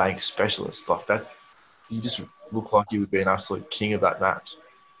Money in the Bank specialist like that. You just look like you would be an absolute king of that match.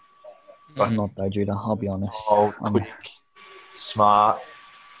 I'm not though, Judah. I'll be honest. Quick, smart,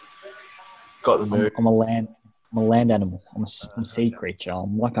 got the move. I'm a land animal. I'm a sea creature.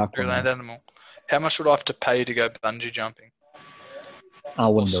 I'm like a land animal. How much would I have to pay to go bungee jumping? I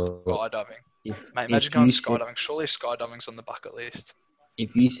wouldn't do it. Skydiving. Mate, imagine going skydiving. Surely skydiving's on the bucket list.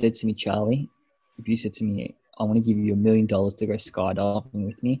 If you said to me, Charlie, I want to give you $1 million to go skydiving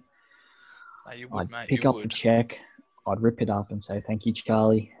with me, I'd pick up the check, I'd rip it up and say, thank you,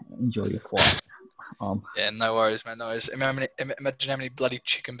 Charlie. Enjoy your flight. Yeah, no worries, man. No worries. Imagine how many bloody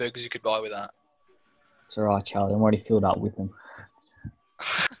chicken burgers you could buy with that. It's all right, Charlie. I'm already filled up with them.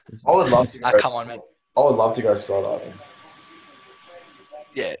 I would love to go. Come on, man. I would love to go skydiving.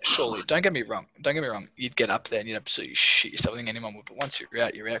 Yeah, surely. Don't get me wrong. You'd get up there and you'd absolutely shit yourself. I think anyone would. But once you're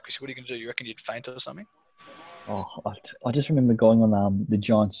out, Chris. What are you going to do? You reckon you'd faint or something? Oh, I just remember going on the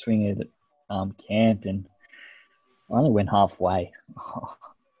giant swing at camp, and I only went halfway.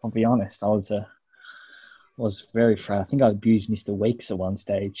 I'll be honest. I was very afraid. I think I abused Mr. Weeks at one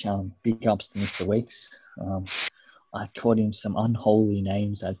stage. Big ups to Mr. Weeks. I taught him some unholy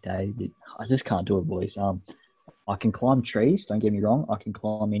names that day, but I just can't do it, boys. I can climb trees, don't get me wrong. I can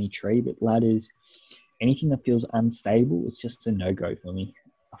climb any tree, but ladders, anything that feels unstable, it's just a no-go for me.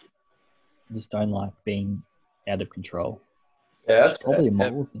 I just don't like being out of control. Yeah, that's probably a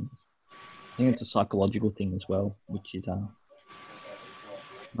moral thing. I think it's a psychological thing as well, which is none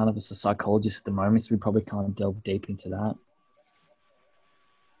of us are psychologists at the moment, so we probably can't delve deep into that.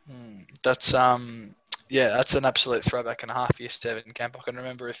 That's that's an absolute throwback and a half. Year 7 camp. I can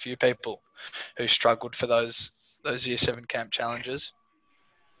remember a few people who struggled for those Year 7 camp challenges.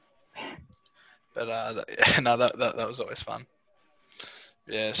 But that was always fun.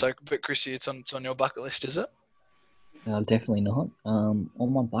 Yeah. So, but Chrissy, it's on your bucket list, is it? Definitely not. On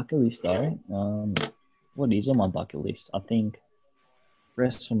my bucket list though, what is on my bucket list? I think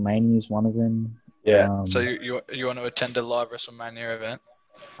WrestleMania is one of them. Yeah. So you want to attend a live WrestleMania event?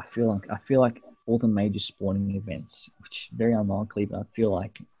 I feel like all the major sporting events, which is very unlikely, but I feel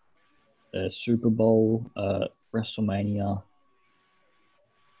like Super Bowl, WrestleMania,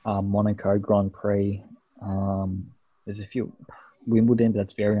 Monaco Grand Prix. There's a few. Wimbledon, but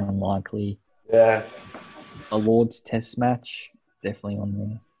that's very unlikely. Yeah. A Lord's Test match, definitely on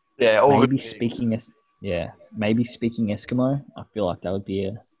there. Yeah. Maybe speaking Eskimo. I feel like that would be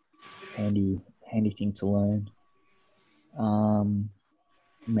a handy thing to learn.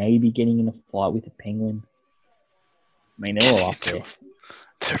 Maybe getting in a fight with a penguin. I mean, they're all up there.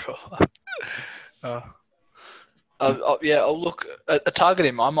 They're all up. Yeah, I'll look. A target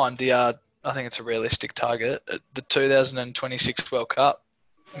in my mind, the I think it's a realistic target. At the 2026 World Cup,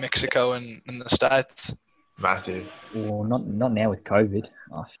 Mexico and the States. Massive. Well, not now with COVID.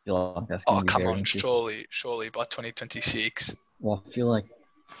 I feel like that's Oh, going to be come very on, interesting. surely by 2026. Well, I feel like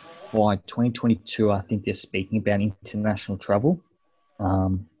by 2022, I think they're speaking about international travel.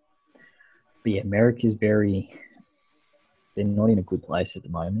 But yeah, America's they're not in a good place at the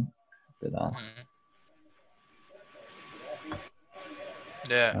moment. But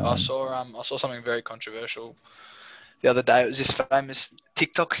Yeah, I saw something very controversial the other day. It was this famous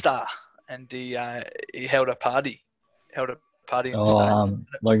TikTok star, and he held a party in the States.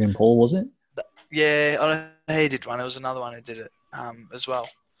 Logan Paul, was it? Yeah, I don't know he did one. There was another one who did it as well.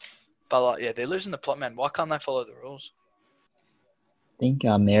 But like, yeah, they're losing the plot, man. Why can't they follow the rules? I think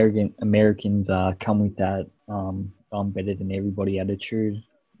Americans come with that I'm better than everybody attitude.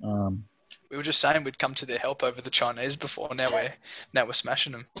 We were just saying we'd come to their help over the Chinese before. Now we're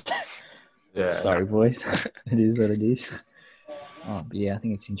smashing them. Yeah. Sorry, boys. It is what it is. But yeah, I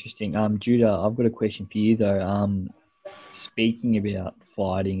think it's interesting. Judah, I've got a question for you though. Speaking about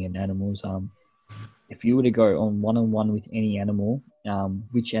fighting and animals, if you were to go on one-on-one with any animal,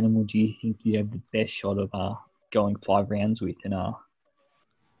 which animal do you think you have the best shot of going 5 rounds with and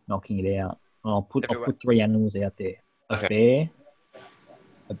knocking it out? I'll put 3 animals out there: Okay.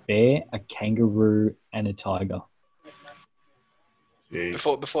 a bear, a kangaroo, and a tiger.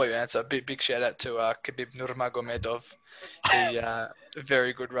 Jeez. Before you answer, big shout out to Khabib Nurmagomedov, the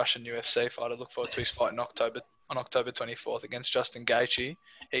very good Russian UFC fighter. Look forward to his fight on October 24th against Justin Gaethje.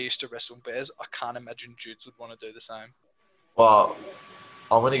 He used to wrestle bears. I can't imagine Judes would want to do the same. Well,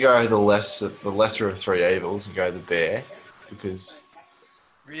 I'm going to go the lesser of 3 evils and go the bear because...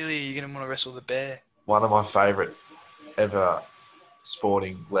 Really? You're going to want to wrestle the bear? One of my favourite ever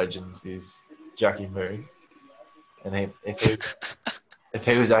sporting legends is Jackie Moon. And if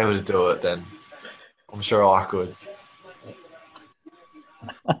he was able to do it, then I'm sure I could.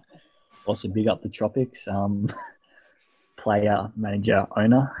 Also, big up the Tropics. Player, manager,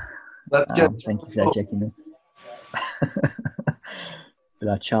 owner. Let's get. Thank you for that, Jackie Moon.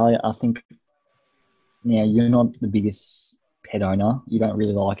 But Charlie, I think now you're not the biggest pet owner. You don't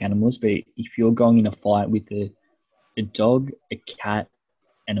really like animals, but if you're going in a fight with a dog, a cat,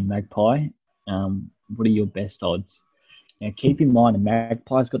 and a magpie, what are your best odds? Now, keep in mind, a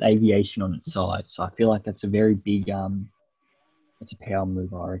magpie's got aviation on its side, so I feel like that's a very big, it's a power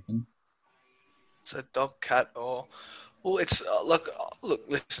move, I reckon. It's a dog, cat, or well, it's look.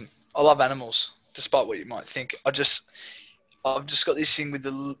 Listen, I love animals, despite what you might think. I've just got this thing with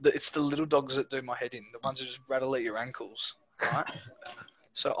it's the little dogs that do my head in. The ones that just rattle at your ankles, right?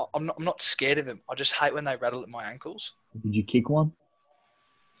 So I'm not scared of them. I just hate when they rattle at my ankles. Did you kick one?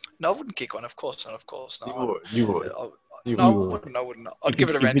 No, I wouldn't kick one. Of course not. Of course not. You would. I wouldn't. I'd give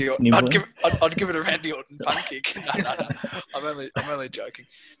it a Randy Orton. I'd give it a Randy Orton punt kick. No. I'm only joking.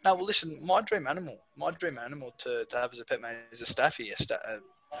 No, well, listen. My dream animal to have as a pet, mate, is a staffy, a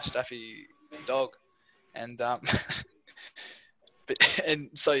staffy dog, and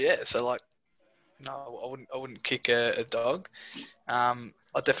so like, no, I wouldn't kick a dog.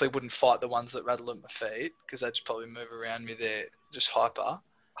 I definitely wouldn't fight the ones that rattle at my feet because they'd just probably move around me. They're just hyper.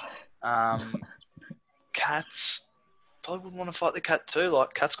 Cats. Probably wouldn't want to fight the cat too.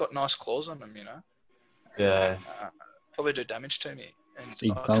 Like, cat's got nice claws on them, you know. Yeah. Probably do damage to me. And so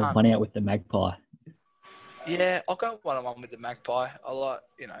you go one out with the magpie. Yeah, I'll go 1-on-1 with the magpie.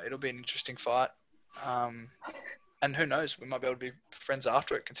 It'll be an interesting fight. And who knows, we might be able to be friends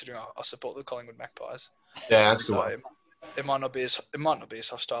after it, considering I support the Collingwood Magpies. Yeah, that's a good one. It might not be as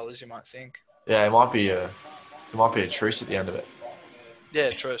hostile as you might think. Yeah, it might be a truce at the end of it. Yeah,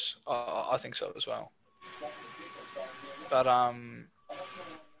 truce. I think so as well. But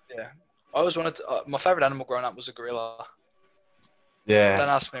yeah, I always wanted to, my favourite animal growing up was a gorilla. Yeah. Don't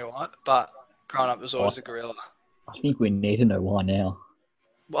ask me why, but growing up was always a gorilla. I think we need to know why now.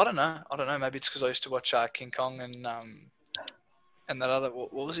 Well, I don't know. Maybe it's because I used to watch King Kong and that other.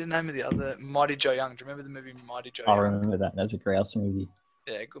 What was the name of the other? Mighty Joe Young. Do you remember the movie Mighty Joe Young? I remember that. That's a grouse movie.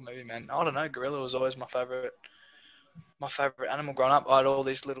 Yeah, good movie, man. I don't know. Gorilla was always my favourite animal growing up. I had all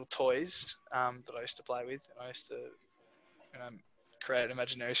these little toys that I used to play with, and I used to create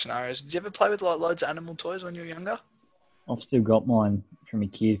imaginary scenarios. Did you ever play with like loads of animal toys when you were younger? I've still got mine from a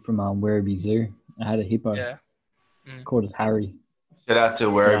kid from Werribee Zoo. I had a hippo. Yeah. Called it Harry. Shout out to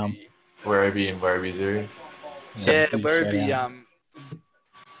Werribee and Werribee Zoo. Yeah, Werribee,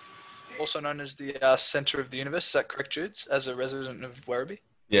 also known as the centre of the universe. Is that correct, Judes? As a resident of Werribee?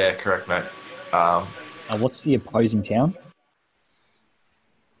 Yeah, correct, mate. What's the opposing town?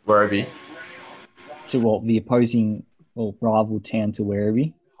 Werribee. To what? The opposing or rival town to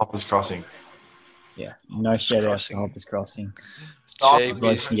Werribee? Hoppers Crossing. Yeah, no shout outs to Crossing. Hoppers Crossing. Oh,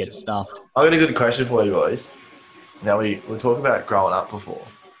 Boys can Jeez. get stuffed. I got a good question for you boys. Now we talked about growing up before,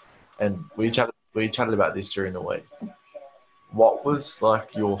 and we chatted about this during the week. What was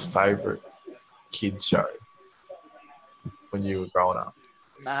like your favourite kids show when you were growing up?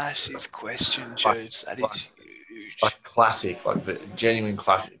 Massive question, Like- Judes. That like- is huge. Like classic, like the genuine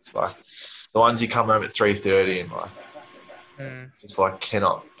classics, like the ones you come home at 3:30 and like Mm. just like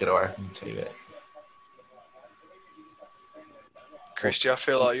cannot get away from the TV. Christy, I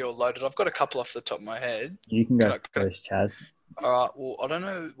feel like you're loaded. I've got a couple off the top of my head. You can go Can I- first, Chaz. All right. Well, I don't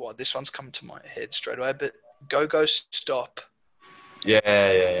know why this one's come to my head straight away, but Go Stop. Yeah.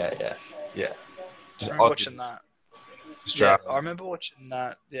 I remember watching that. Australia. Yeah, I remember watching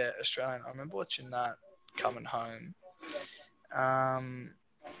that. Yeah, Australian. I remember watching that coming home. I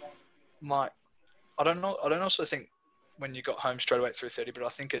don't know. I don't also think when you got home straight away at 3:30, but I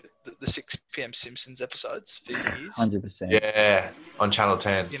think the 6 p.m. Simpsons episodes for years. 100%. Yeah, on Channel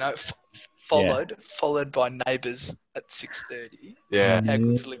 10. You know, followed by Neighbours at 6:30. Yeah. How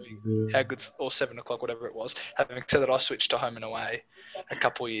good's living? How good's or 7 o'clock, whatever it was. Having said that, I switched to Home and Away a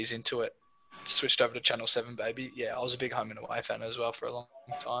couple of years into it. Switched over to Channel 7, baby. Yeah, I was a big Home and Away fan as well for a long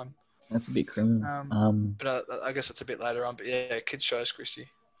time. That's a bit criminal. But I guess that's a bit later on. But yeah, kids shows, Christy.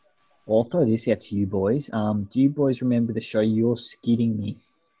 Well, I'll throw this out to you boys. Do you boys remember the show You're Skidding Me?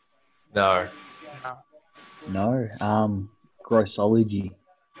 No. No. No. Grossology.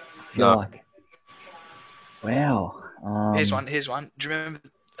 I feel No. like. Wow. Here's one. Do you remember?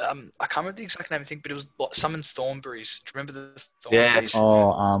 I can't remember the exact name. I think, but it was like Summon Thornberries. Do you remember the Thornberries? Yes.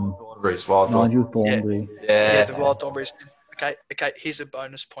 Oh, Thornberries, Wild Nigel Thornberries. Thornberry. Yeah, the Wild Thornberries. Okay. Here's a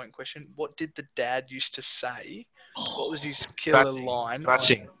bonus point question. What did the dad used to say? What was his killer line?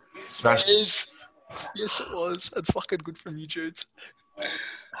 Smashing. Yes, it was. That's fucking good from you, Judes. Yeah.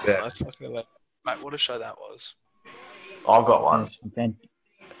 Oh, that's fucking hilarious. Mate, what a show that was. I've got one.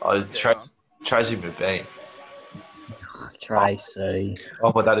 Tracy McBean. Tracy.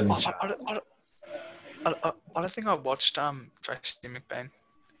 I'll put that in the chat. I don't think I watched Tracy McBean. It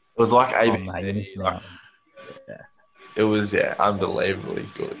was like Oh, ABC. mate, you're missing like, out. it was, unbelievably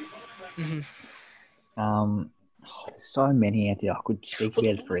good. Mm-hmm. So many out there. I could speak about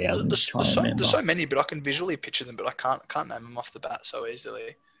it for hours and try and remember. There's so many, but I can visually picture them, but I can't name them off the bat so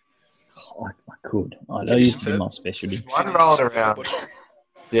easily. I could. That used to be my specialty. One rolling around.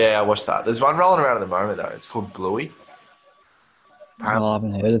 Yeah, I watched that. There's one rolling around at the moment though. It's called Bluey. Oh, I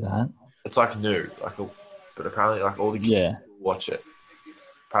haven't heard of that. It's like new, but apparently like all the kids watch it.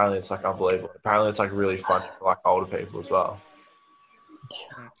 Apparently it's like unbelievable. Apparently it's like really funny for like older people as well.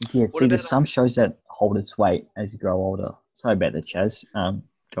 Yeah, What see, there's about, some shows that hold its weight as you grow older. Sorry about that, Chaz.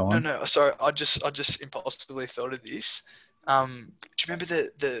 Go on. No, sorry. I just impulsively thought of this. Do you remember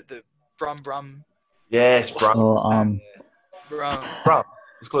the Brum Brum? Yes, Brum. Oh, Brum.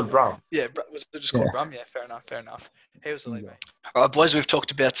 It's called Brum. Yeah, was it just called Brum? Yeah, fair enough. He was the lead, mate. All right, boys, we've talked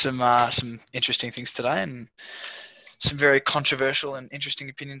about some interesting things today, and some very controversial and interesting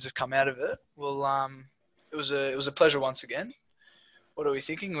opinions have come out of it. Well, it was a pleasure once again. What are we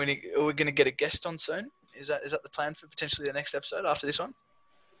thinking? Are we going to get a guest on soon? Is that the plan for potentially the next episode after this one?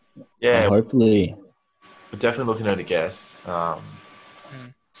 Yeah, hopefully. we're definitely looking at a guest.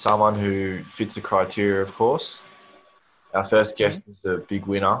 Someone who fits the criteria, of course. Our first guest is a big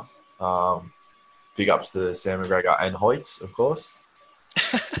winner. Big ups to Sam McGregor and Hoyts, of course.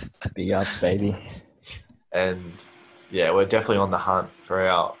 Big ups, baby. And yeah, we're definitely on the hunt for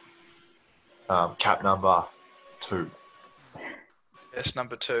our cap number 2. Yes,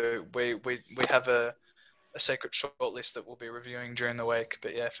 number 2. We have a secret shortlist that we'll be reviewing during the week.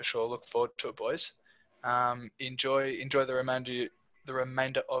 But yeah, for sure, look forward to it, boys. Enjoy the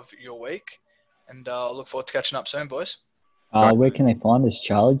remainder of your week, and I'll look forward to catching up soon, boys. Where can they find us,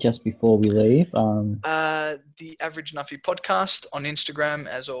 Charlie, just before we leave? The Average Nuffy Podcast on Instagram,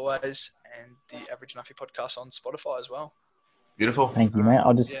 as always, and the Average Nuffy Podcast on Spotify as well. Beautiful. Thank you, mate.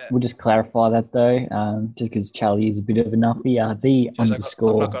 We'll just clarify that though, just because Charlie is a bit of a Nuffy. The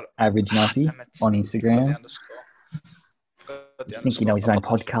 _Average Nuffy on Instagram. I think his own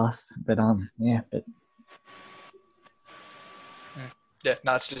podcast, but Yeah,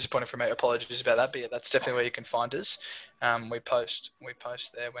 no, it's disappointing for me. Apologies about that, but yeah, that's definitely where you can find us. We post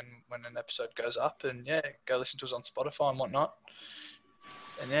there when an episode goes up, and yeah, go listen to us on Spotify and whatnot.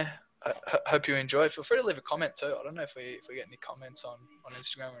 And yeah, I hope you enjoy. Feel free to leave a comment too. I don't know if we get any comments on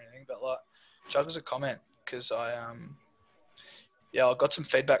Instagram or anything, but like, chug us a comment, because I got some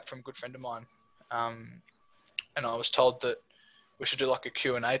feedback from a good friend of mine, and I was told that we should do like a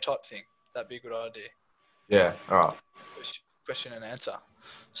Q&A type thing. That'd be a good idea. Yeah, all right. Question and answer.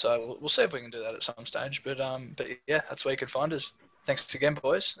 So we'll see if we can do that at some stage. But yeah, that's where you can find us. Thanks again,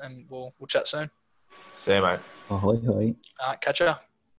 boys, and we'll chat soon. See you, mate. Ahoy, hoy. Catch ya.